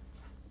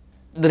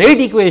the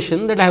rate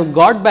equation that I have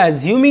got by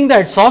assuming the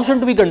adsorption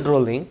to be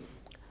controlling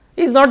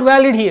is not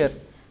valid here,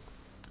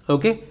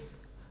 okay,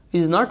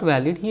 is not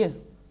valid here.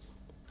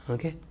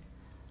 Okay.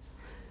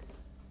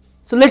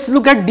 So, let us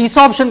look at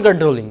desorption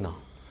controlling now.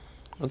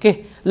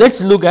 Okay. Let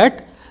us look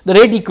at the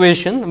rate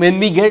equation when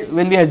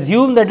we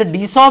assume that the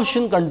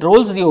desorption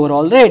controls the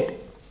overall rate.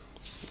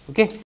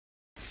 Okay.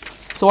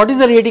 So, what is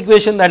the rate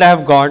equation that I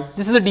have got?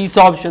 This is the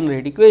desorption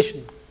rate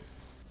equation.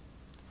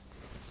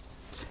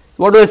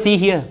 What do I see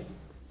here?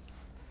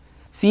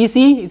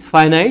 Cc is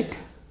finite,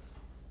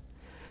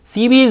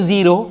 Cb is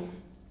 0,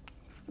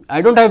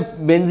 I do not have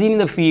benzene in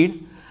the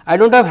feed, I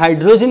do not have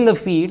hydrogen in the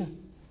feed,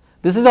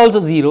 this is also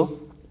 0,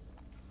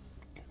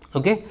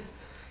 okay.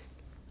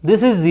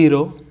 This is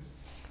 0,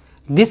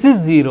 this is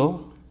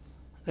 0,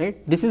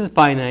 right, this is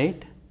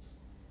finite.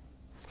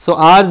 So,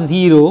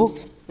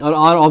 R0 or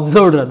R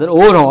observed rather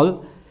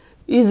overall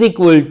is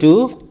equal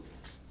to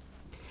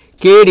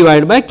K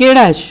divided by K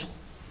dash,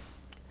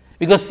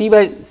 because C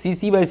by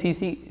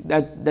Cc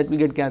that will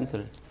get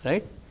cancelled,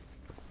 right.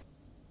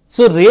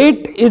 So,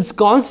 rate is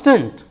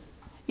constant.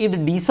 In the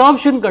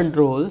desorption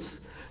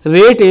controls,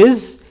 rate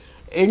is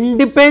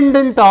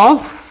independent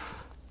of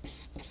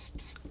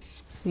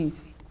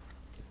Cc.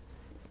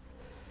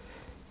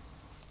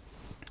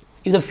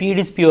 If the feed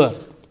is pure,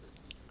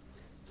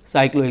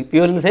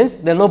 pure in the sense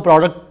there are no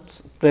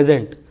products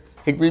present,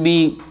 it will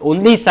be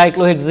only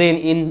cyclohexane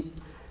in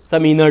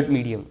some inert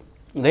medium,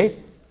 right.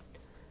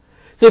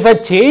 So, if I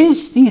change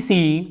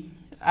Cc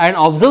and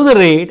observe the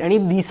rate and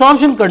in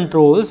desorption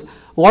controls,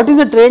 what is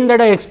the trend that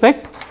I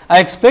expect? I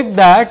expect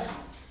that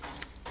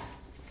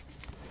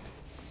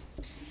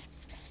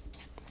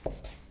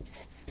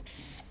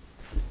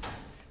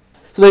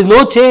so there is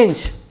no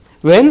change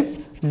when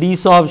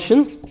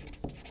desorption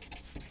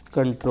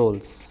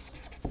controls.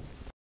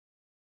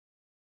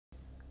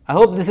 I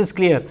hope this is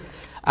clear.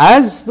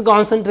 As the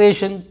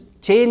concentration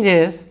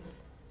changes,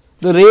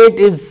 the rate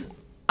is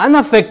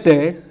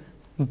unaffected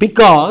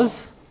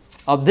because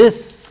of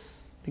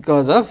this,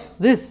 or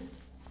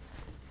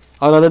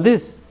rather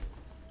this,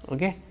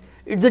 okay.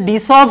 It is a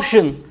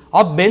desorption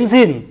of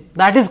benzene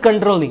that is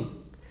controlling.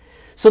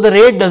 So, the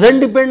rate does not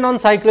depend on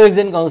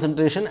cyclohexane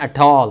concentration at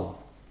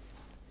all.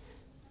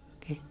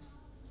 Okay.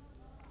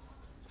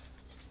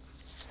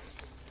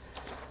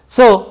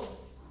 So,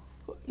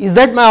 is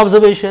that my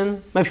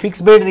observation? My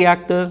fixed bed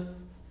reactor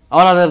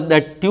or rather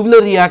that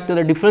tubular reactor,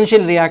 a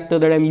differential reactor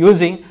that I am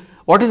using,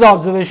 what is the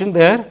observation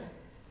there?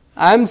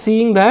 I am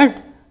seeing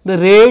that the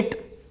rate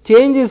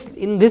changes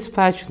in this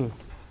fashion,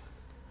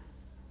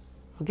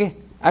 okay,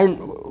 and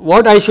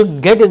what I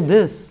should get is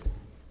this,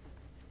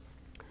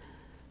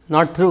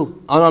 not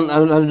true or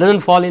does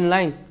not fall in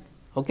line.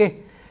 Okay.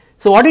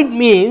 So, what it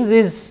means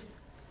is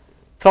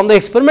from the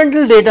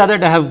experimental data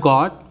that I have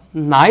got,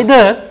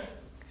 neither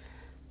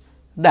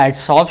the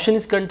adsorption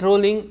is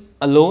controlling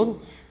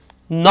alone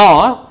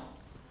nor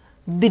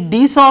the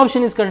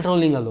desorption is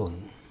controlling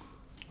alone.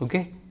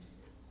 Okay.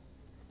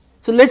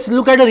 So, let us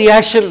look at a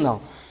reaction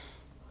now,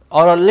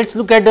 or let us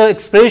look at the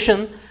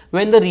expression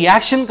when the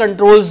reaction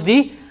controls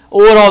the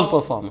overall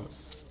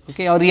performance,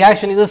 okay, or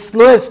reaction is the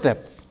slowest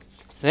step,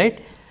 right.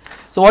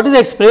 So, what is the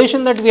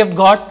expression that we have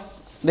got?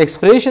 The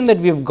expression that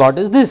we have got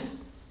is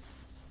this,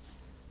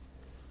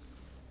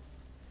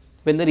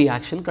 when the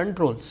reaction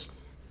controls.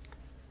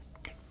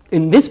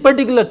 In this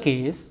particular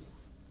case,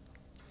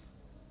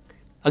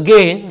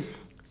 again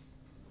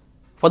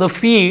for the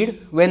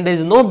feed when there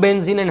is no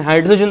benzene and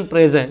hydrogen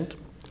present,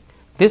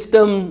 this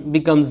term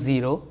becomes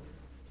 0,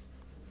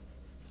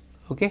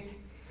 okay.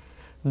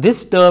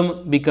 This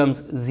term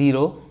becomes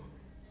 0,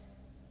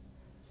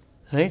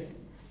 right,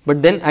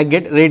 but then I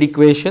get rate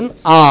equation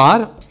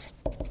R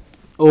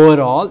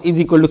overall is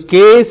equal to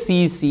K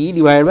C C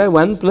divided by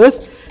 1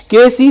 plus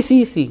K C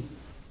C C.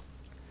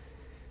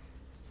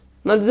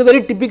 Now, this is a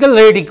very typical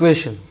rate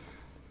equation,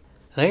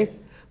 right.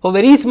 For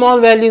very small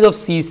values of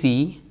C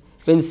C,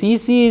 when C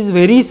C is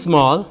very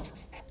small,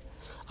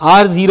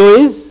 R0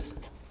 is,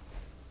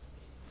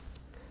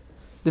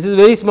 this is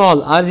very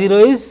small,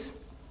 R0 is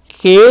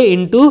K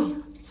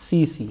into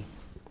Cc.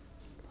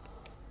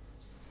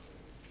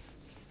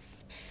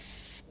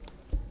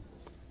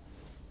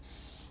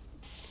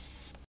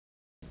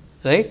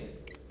 Right.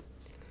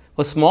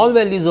 For small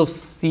values of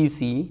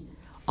Cc,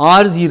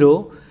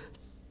 R0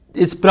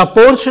 is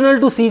proportional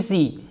to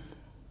Cc,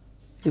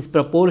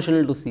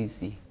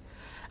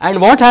 and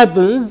what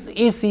happens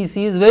if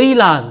Cc is very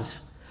large?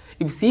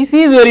 If Cc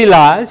is very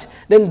large,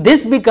 then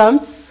this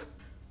becomes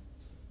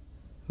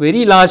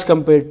very large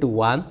compared to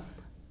 1.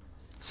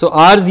 So,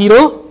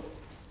 R0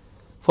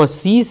 for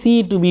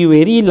Cc to be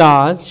very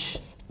large,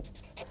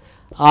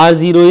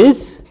 R0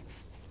 is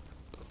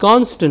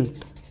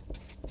constant.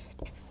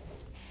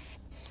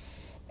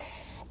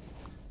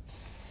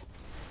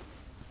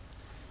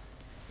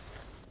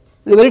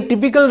 The very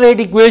typical rate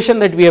equation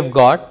that we have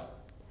got,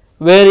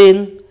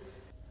 wherein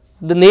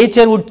the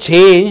nature would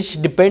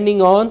change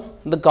depending on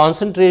the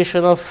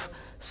concentration of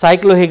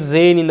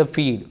cyclohexane in the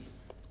feed.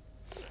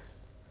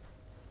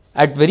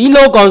 At very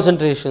low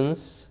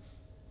concentrations,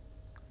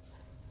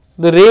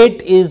 the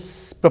rate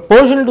is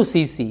proportional to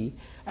Cc,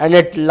 and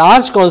at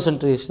large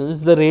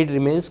concentrations the rate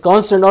remains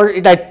constant, or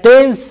it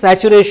attains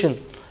saturation.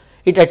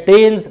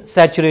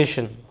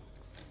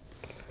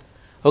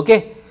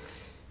 Okay.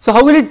 So,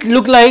 how will it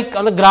look like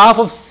on the graph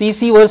of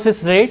Cc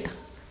versus rate?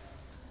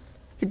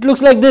 It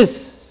looks like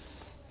this: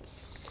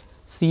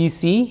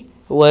 Cc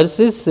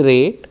versus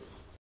rate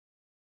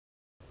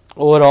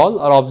overall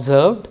or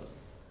observed.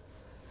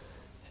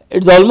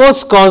 It is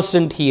almost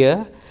constant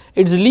here,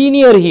 it is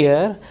linear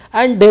here,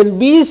 and there will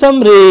be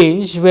some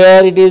range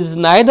where it is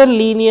neither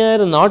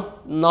linear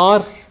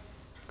nor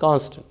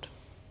constant,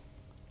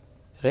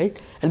 right.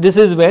 And this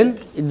is when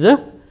it is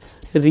a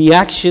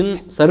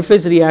reaction,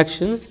 surface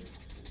reaction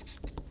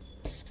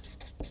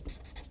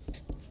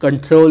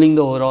controlling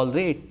the overall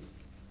rate,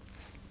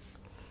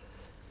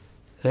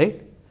 right.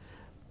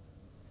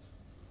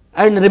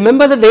 And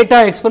remember the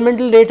data,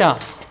 experimental data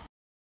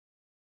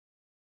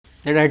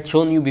that I had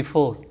shown you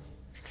before,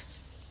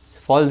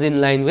 falls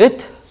in line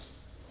with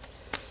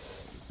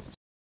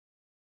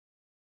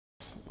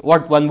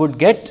what one would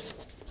get,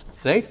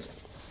 right,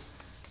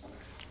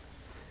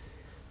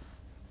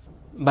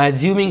 by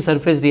assuming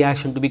surface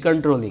reaction to be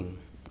controlling,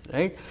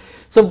 right.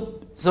 So,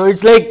 it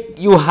is like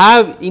you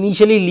have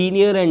initially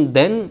linear and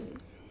then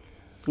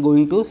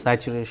going to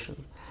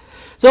saturation.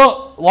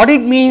 So, what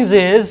it means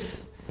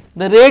is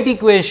the rate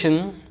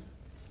equation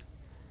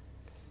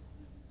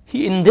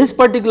in this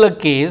particular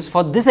case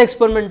for this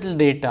experimental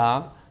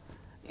data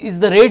is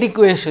the rate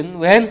equation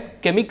when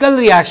chemical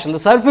reaction, the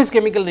surface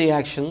chemical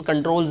reaction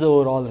controls the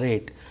overall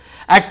rate.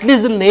 At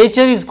least the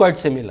nature is quite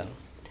similar.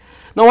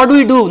 Now, what do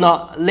we do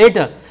now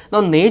later?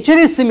 Now, nature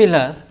is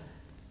similar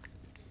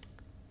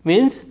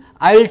means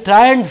I will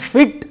try and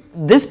fit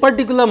this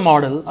particular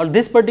model or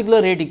this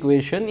particular rate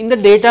equation in the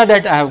data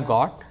that I have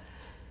got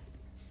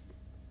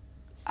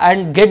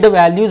and get the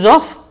values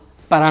of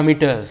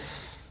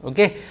parameters.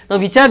 Okay. Now,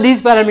 which are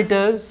these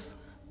parameters?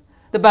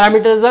 The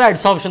parameters are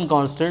adsorption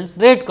constants,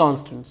 rate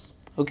constants.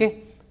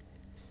 Okay.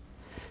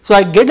 So,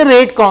 I get the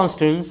rate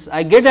constants,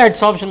 I get the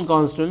adsorption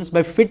constants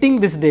by fitting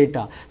this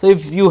data. So,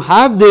 if you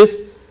have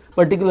this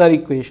particular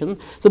equation,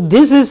 so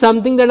this is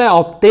something that I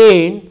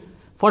obtained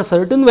for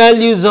certain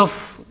values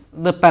of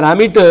the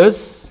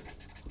parameters.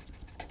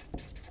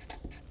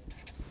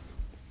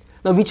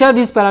 Now, which are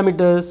these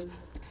parameters?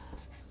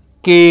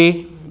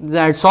 K, the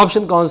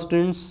adsorption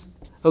constants,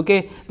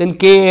 okay, then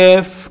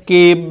Kf,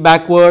 K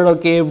backward or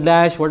Kf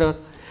dash, whatever.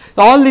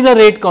 So, all these are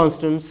rate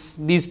constants,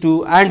 these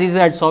two, and this is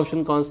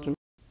adsorption constant.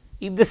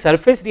 If the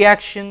surface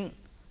reaction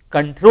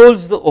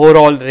controls the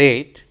overall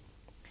rate,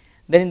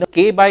 then in the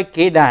K by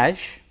K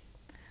dash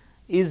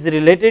is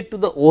related to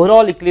the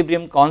overall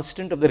equilibrium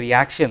constant of the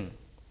reaction,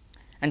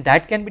 and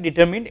that can be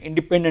determined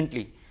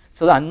independently.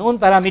 So, the unknown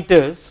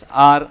parameters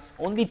are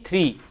only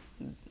 3,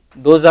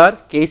 those are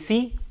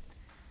Kc,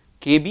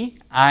 Kb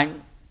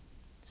and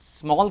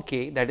small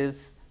k, that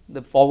is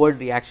the forward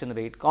reaction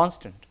rate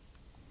constant.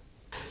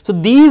 So,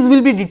 these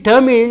will be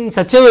determined in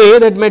such a way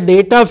that my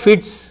data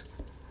fits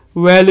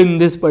well in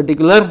this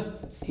particular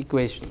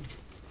equation,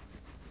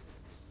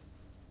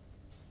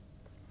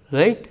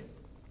 right.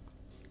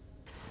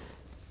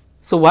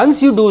 So,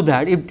 once you do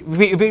that, if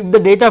the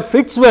data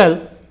fits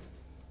well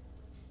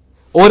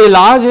over a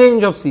large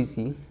range of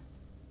Cc,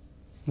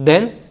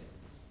 then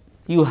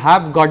you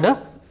have got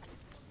a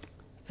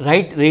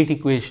right rate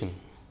equation.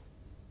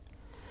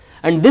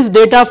 And this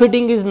data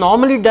fitting is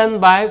normally done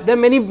by, there are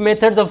many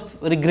methods of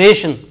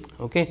regression.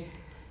 Okay.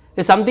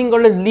 There is something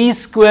called a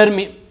least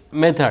square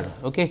method,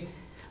 okay,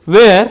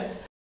 where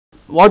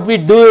what we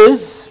do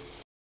is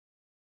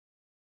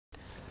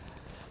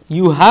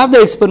you have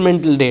the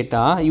experimental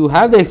data,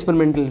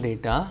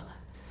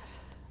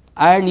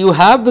 and you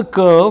have the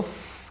curve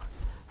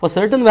for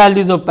certain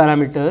values of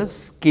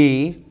parameters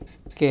k,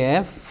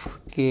 kf,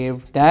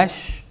 kf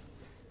dash,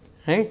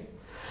 right,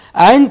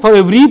 and for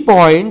every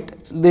point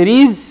there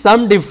is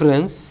some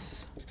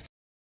difference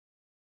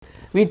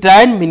we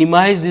try and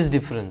minimize this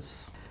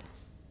difference,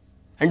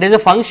 and there is a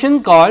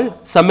function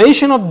called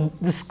summation of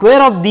the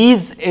square of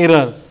these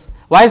errors.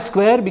 Why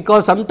square?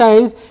 Because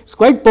sometimes it is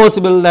quite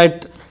possible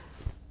that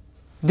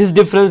this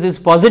difference is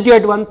positive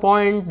at one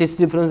point, this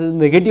difference is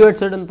negative at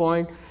certain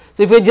point.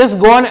 So, if you just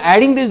go on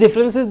adding these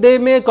differences, they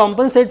may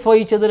compensate for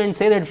each other and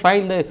say that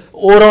fine, the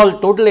overall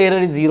total error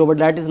is 0, but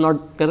that is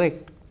not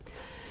correct.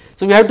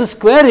 So, we have to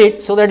square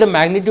it so that the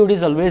magnitude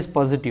is always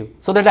positive,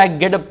 so that I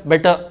get a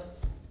better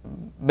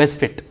best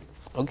fit.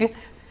 Okay,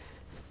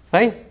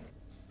 fine.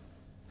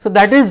 So,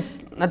 that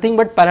is nothing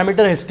but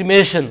parameter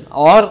estimation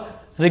or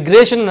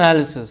regression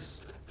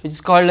analysis, which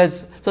is called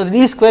as. So, the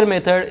least square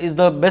method is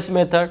the best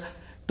method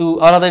to,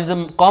 or rather it is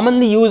a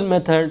commonly used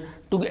method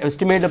to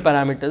estimate the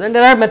parameters, and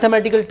there are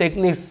mathematical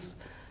techniques,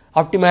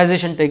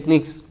 optimization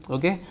techniques,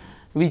 okay,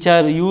 which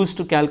are used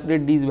to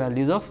calculate these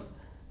values of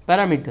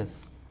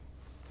parameters.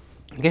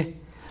 Okay.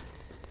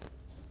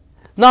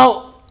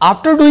 Now,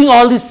 after doing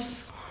all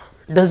this,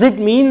 does it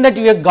mean that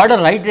we have got a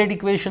right rate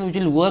equation which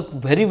will work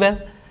very well?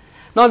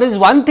 Now, there is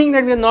one thing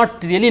that we have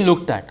not really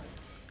looked at.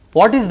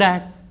 What is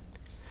that?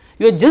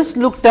 We have just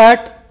looked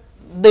at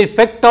the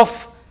effect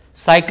of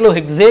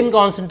cyclohexane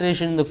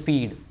concentration in the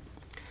feed.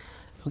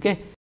 Okay.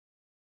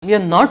 We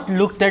have not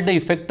looked at the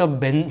effect of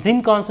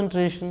benzene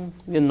concentration,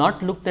 we have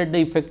not looked at the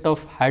effect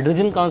of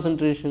hydrogen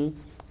concentration.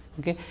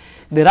 Okay.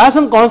 There are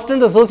some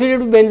constants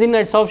associated with benzene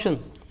adsorption,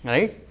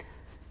 right,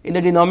 in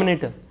the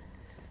denominator.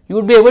 You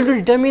would be able to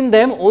determine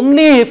them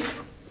only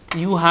if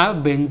you have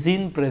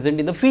benzene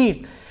present in the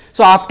feed.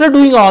 So, after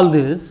doing all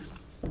this,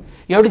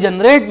 you have to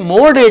generate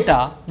more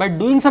data by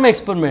doing some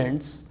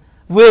experiments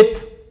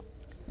with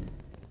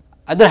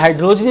either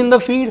hydrogen in the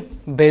feed,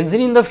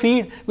 benzene in the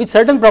feed with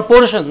certain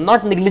proportion,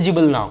 not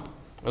negligible now,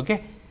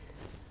 okay,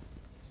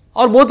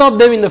 or both of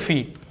them in the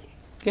feed.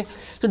 Okay.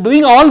 So,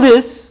 doing all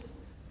this,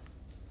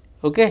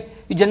 okay,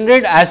 you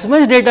generate as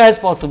much data as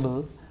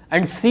possible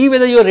and see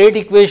whether your rate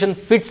equation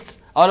fits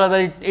or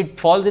rather it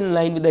falls in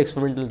line with the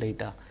experimental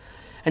data,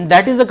 and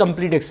that is a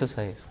complete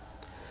exercise.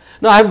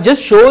 Now, I have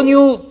just shown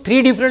you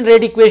 3 different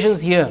rate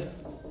equations here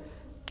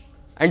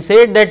and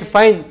said that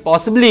fine,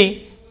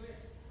 possibly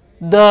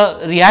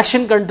the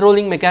reaction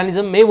controlling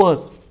mechanism may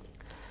work,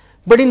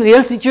 but in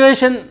real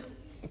situation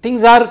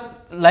things are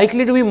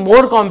likely to be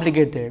more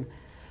complicated,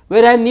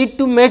 where I need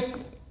to make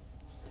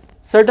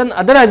certain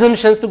other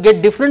assumptions to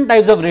get different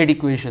types of rate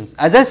equations.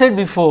 As I said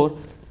before,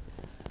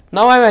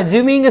 now I am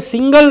assuming a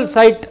single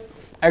site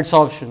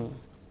adsorption,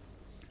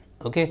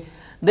 okay.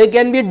 There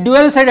can be a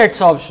dual site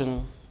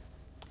adsorption.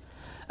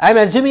 I am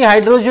assuming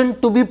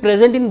hydrogen to be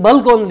present in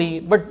bulk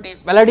only, but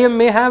palladium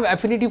may have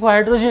affinity for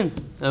hydrogen,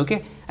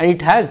 okay, and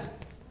it has.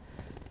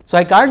 So,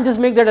 I can't just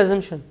make that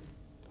assumption.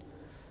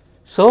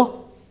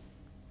 So,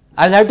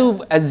 I will have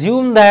to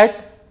assume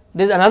that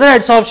there is another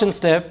adsorption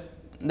step,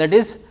 that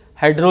is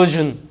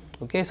hydrogen.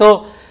 Okay.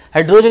 So,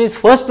 hydrogen is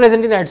first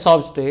present in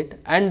adsorbed state,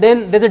 and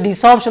then there is a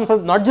desorption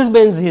from not just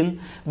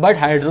benzene, but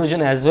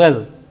hydrogen as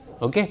well.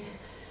 Okay.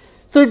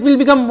 So, it will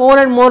become more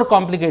and more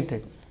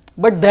complicated,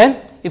 but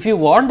then if you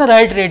want the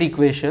right rate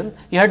equation,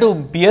 you have to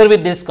bear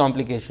with these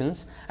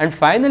complications, and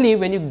finally,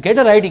 when you get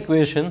a right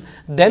equation,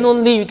 then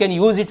only you can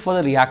use it for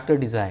the reactor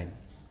design.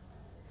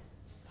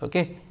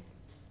 Okay.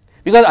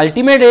 Because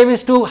ultimate aim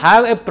is to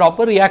have a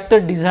proper reactor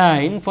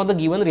design for the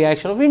given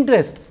reaction of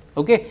interest,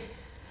 okay,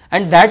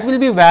 and that will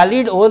be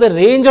valid over the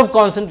range of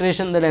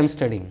concentration that I am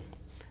studying.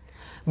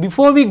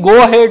 Before we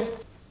go ahead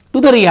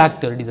to the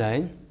reactor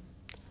design,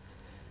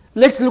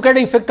 let us look at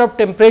the effect of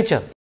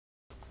temperature.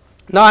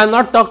 Now, I have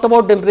not talked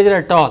about temperature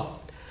at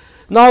all.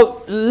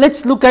 Now, let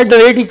us look at the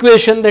rate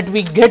equation that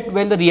we get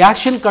when the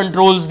reaction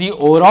controls the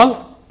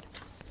overall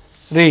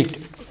rate.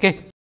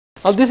 Okay.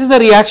 Now, this is the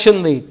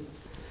reaction rate.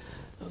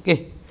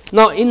 Okay.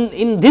 Now,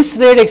 in this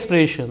rate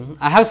expression,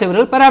 I have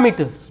several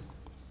parameters.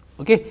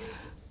 Okay.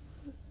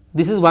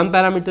 This is one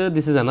parameter,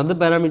 this is another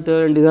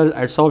parameter, and these are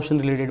adsorption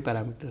related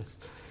parameters.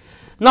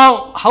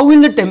 Now, how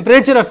will the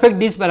temperature affect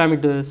these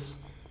parameters?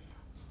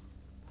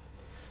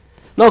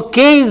 Now,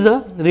 K is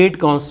the rate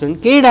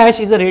constant, K dash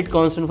is the rate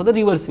constant for the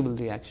reversible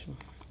reaction.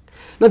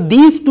 Now,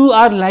 these two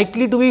are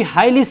likely to be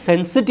highly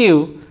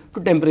sensitive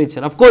to temperature.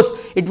 Of course,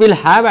 it will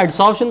have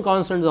adsorption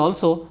constants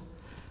also,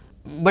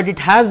 but it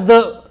has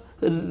the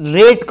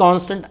rate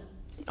constant,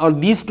 or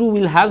these two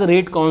will have the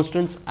rate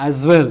constants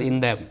as well in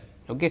them.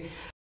 Okay.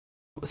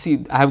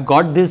 See, I have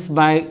got this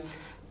by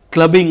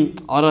clubbing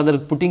or rather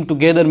putting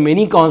together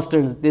many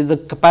constants. There is the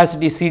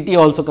capacity CT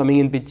also coming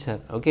in picture.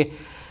 Okay.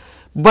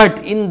 But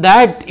in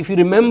that, if you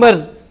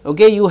remember,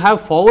 okay, you have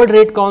forward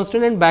rate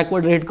constant and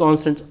backward rate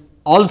constants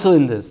also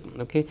in this,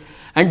 okay,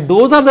 and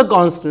those are the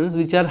constants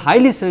which are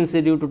highly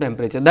sensitive to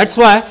temperature. That is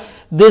why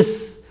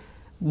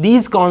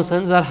these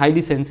constants are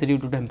highly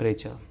sensitive to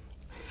temperature.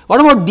 What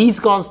about these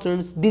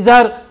constants? These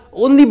are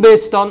only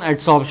based on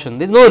adsorption,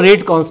 there is no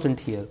rate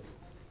constant here.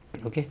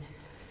 Okay.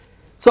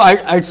 So,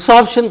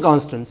 adsorption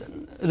constants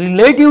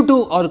relative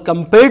to or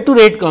compared to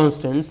rate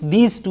constants,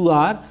 these two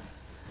are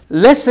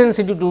less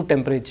sensitive to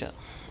temperature,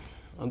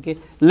 okay,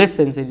 less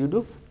sensitive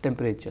to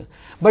temperature,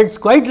 but it is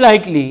quite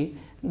likely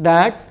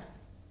that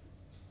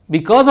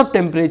because of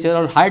temperature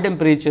or high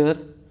temperature,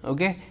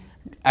 okay,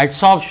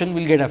 adsorption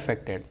will get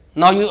affected.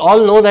 Now, you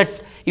all know that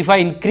if I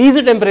increase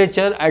the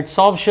temperature,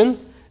 adsorption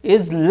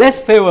is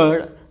less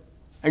favored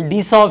and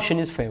desorption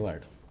is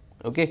favored.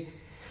 Okay.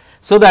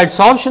 So, the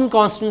adsorption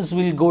constants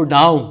will go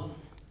down,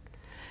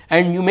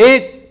 and you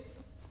may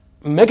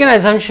make an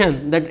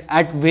assumption that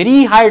at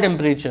very high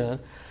temperature,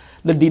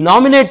 the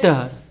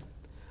denominator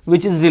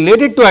which is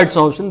related to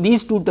adsorption,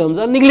 these two terms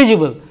are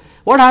negligible.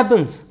 What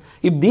happens?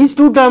 If these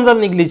two terms are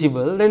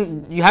negligible,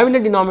 then you have in the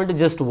denominator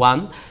just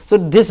 1. So,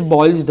 this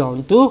boils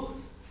down to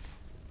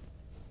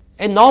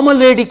a normal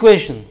rate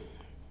equation,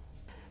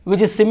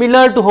 which is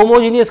similar to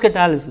homogeneous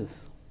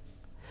catalysis.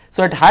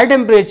 So, at high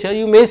temperature,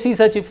 you may see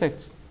such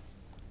effects,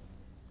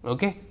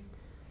 okay,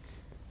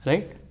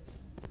 right.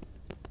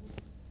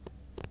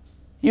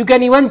 You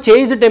can even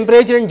change the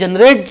temperature and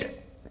generate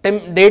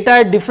data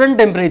at different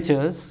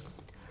temperatures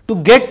to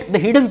get the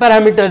hidden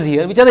parameters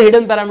here. Which are the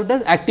hidden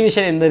parameters?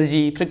 Activation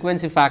energy,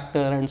 frequency factor,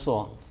 and so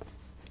on.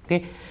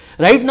 Okay.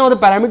 Right now, the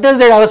parameters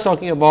that I was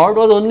talking about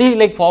was only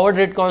like forward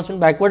rate constant,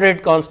 backward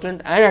rate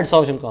constant, and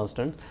adsorption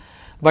constant.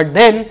 But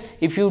then,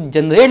 if you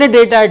generate the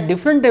data at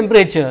different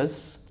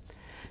temperatures,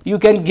 you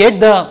can get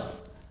the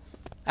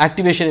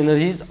activation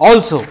energies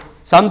also.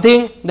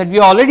 Something that we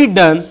have already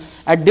done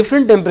at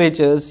different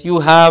temperatures. You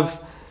have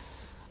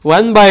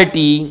 1 by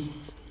T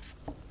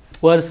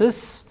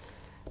versus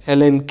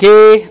ln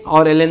k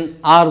or ln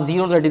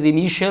R0, that is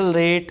initial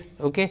rate.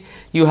 Okay.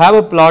 You have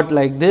a plot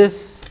like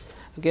this.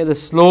 Okay. The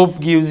slope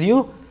gives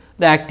you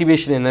the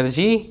activation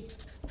energy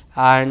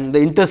and the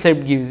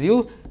intercept gives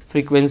you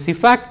frequency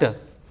factor,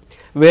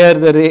 where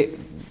the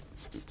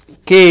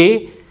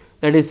k,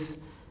 that is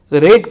the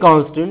rate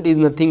constant, is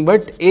nothing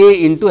but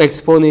a into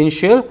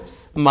exponential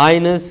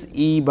minus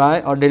e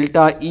by or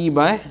delta E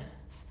by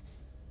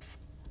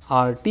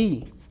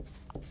RT,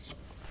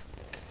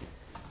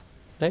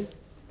 right.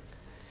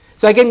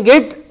 So, I can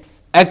get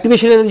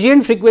activation energy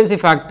and frequency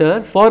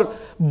factor for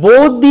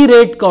both the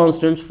rate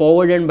constants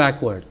forward and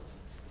backward.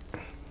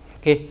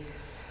 Okay.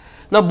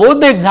 Now,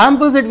 both the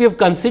examples that we have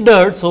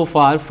considered so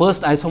far,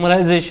 first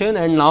isomerization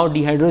and now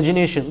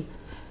dehydrogenation,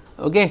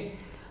 okay,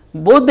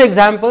 both the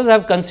examples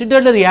have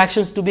considered the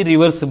reactions to be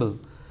reversible,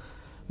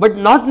 but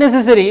not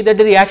necessary that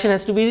the reaction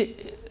has to be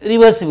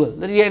reversible.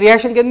 The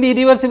reaction can be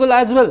reversible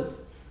as well.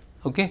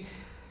 Okay.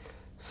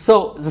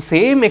 So, the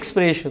same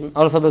expression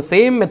or so the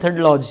same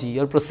methodology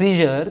or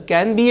procedure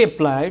can be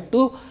applied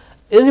to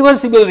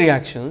irreversible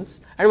reactions,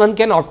 and one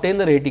can obtain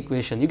the rate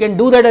equation. You can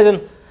do that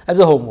as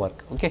a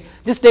homework. Okay.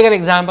 Just take an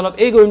example of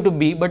A going to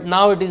B, but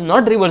now it is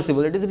not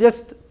reversible, it is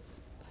just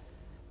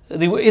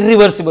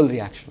irreversible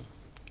reaction.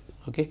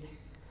 Okay.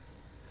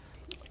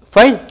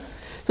 Fine.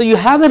 So, you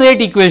have the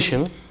rate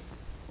equation.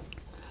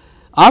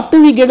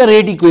 After we get a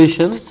rate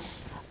equation,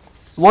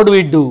 what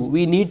do?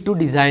 We need to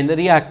design the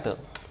reactor.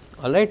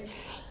 All right.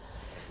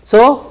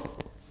 So,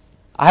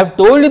 I have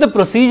told you the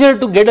procedure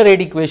to get a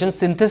rate equation,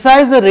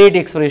 synthesize the rate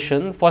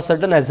expression for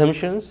certain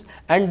assumptions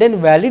and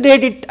then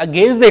validate it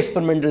against the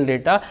experimental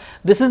data.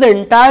 This is the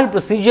entire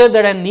procedure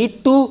that I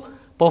need to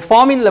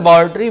perform in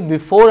laboratory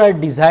before I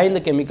design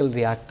the chemical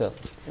reactor.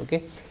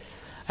 Okay.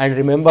 And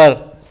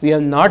remember, we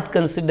have not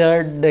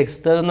considered the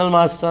external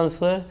mass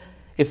transfer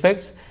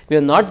effects, we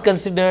have not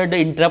considered the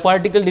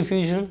intraparticle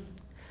diffusion,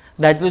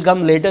 that will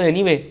come later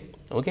anyway.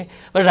 Okay.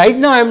 But right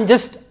now, I am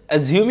just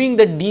assuming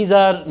that these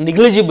are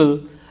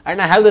negligible and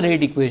I have the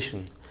rate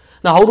equation.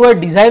 Now, how do I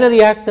design a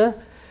reactor?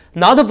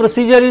 Now, the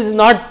procedure is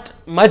not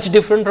much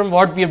different from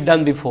what we have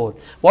done before.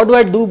 What do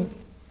I do?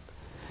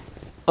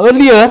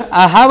 Earlier,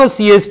 I have a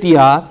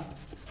CSTR,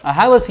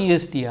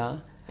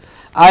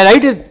 I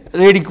write a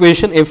rate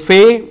equation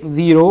FA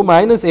 0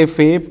 minus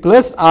FA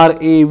plus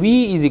RAV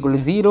is equal to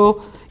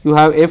 0. You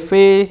have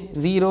FA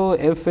 0,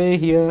 FA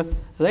here,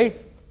 right.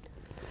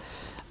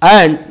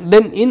 And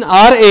then in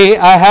RA,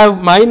 I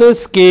have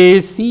minus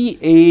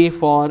KCA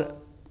for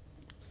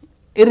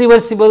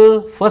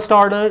irreversible first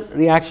order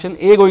reaction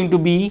A going to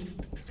B,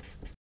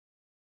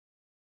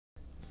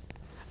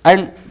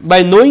 and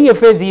by knowing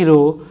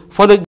FA0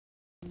 for the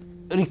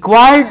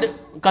required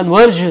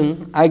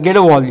conversion I get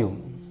a volume,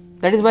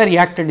 that is my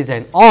reactor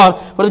design, or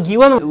for the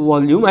given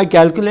volume I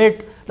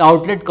calculate the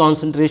outlet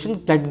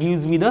concentration, that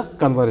gives me the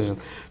conversion.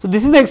 So,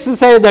 this is the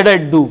exercise that I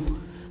do.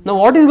 Now,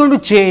 what is going to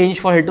change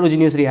for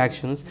heterogeneous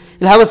reactions?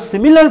 We will have a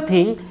similar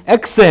thing,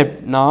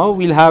 except now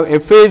we will have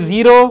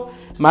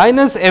FA0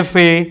 minus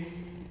FA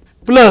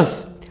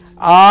plus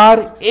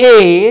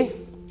RA,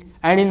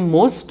 and in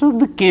most of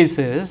the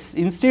cases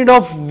instead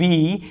of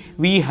V,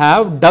 we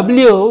have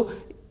W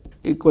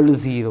equal to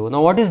 0.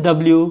 Now, what is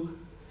W?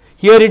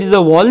 Here it is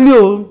a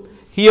volume,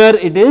 here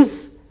it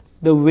is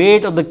the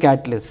weight of the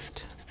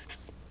catalyst.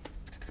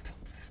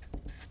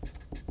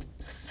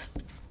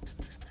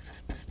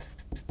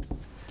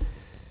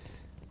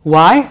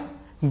 Why?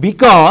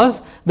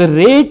 Because the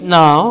rate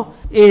now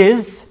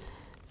is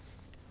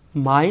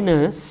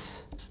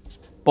minus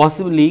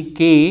possibly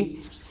K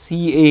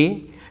C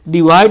A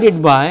divided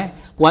by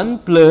 1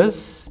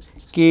 plus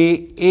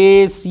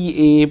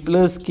KACA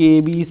plus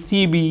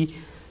KBCB,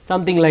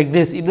 something like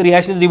this. If the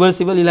reaction is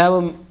reversible, you will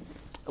have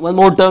one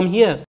more term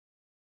here,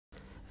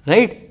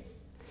 right.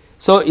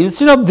 So,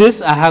 instead of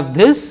this I have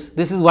this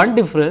is one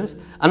difference.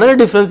 Another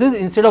difference is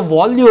instead of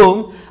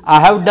volume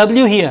I have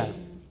W here,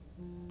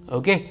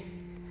 okay.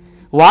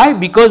 Why?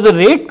 Because the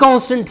rate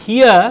constant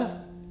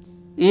here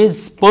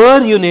is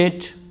per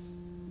unit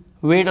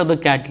weight of the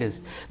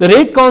catalyst. The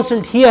rate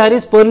constant here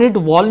is per unit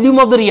volume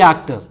of the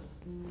reactor.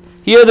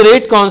 Here the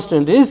rate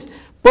constant is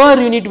per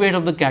unit weight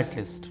of the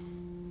catalyst.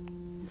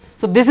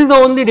 So, this is the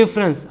only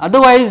difference.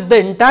 Otherwise, the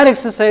entire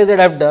exercise that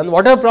I have done,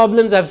 whatever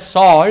problems I have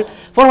solved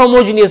for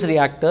homogeneous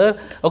reactor,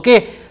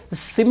 okay,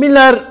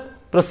 similar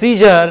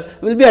procedure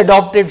will be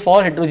adopted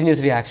for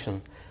heterogeneous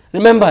reaction.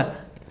 Remember,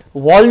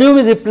 volume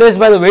is replaced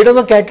by the weight of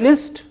the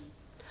catalyst,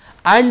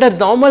 and the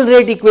normal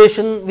rate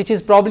equation, which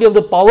is probably of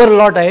the power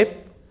law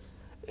type,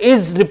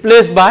 is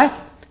replaced by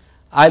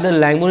either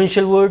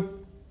Langmuir-Hinshelwood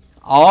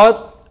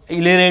or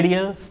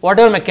Euler-radial,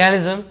 whatever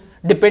mechanism,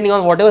 depending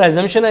on whatever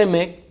assumption I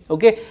make.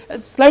 Okay, a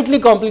slightly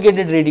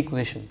complicated rate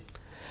equation,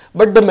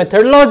 but the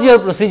methodology or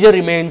procedure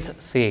remains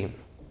same.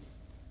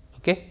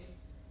 Okay,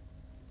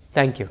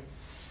 thank you.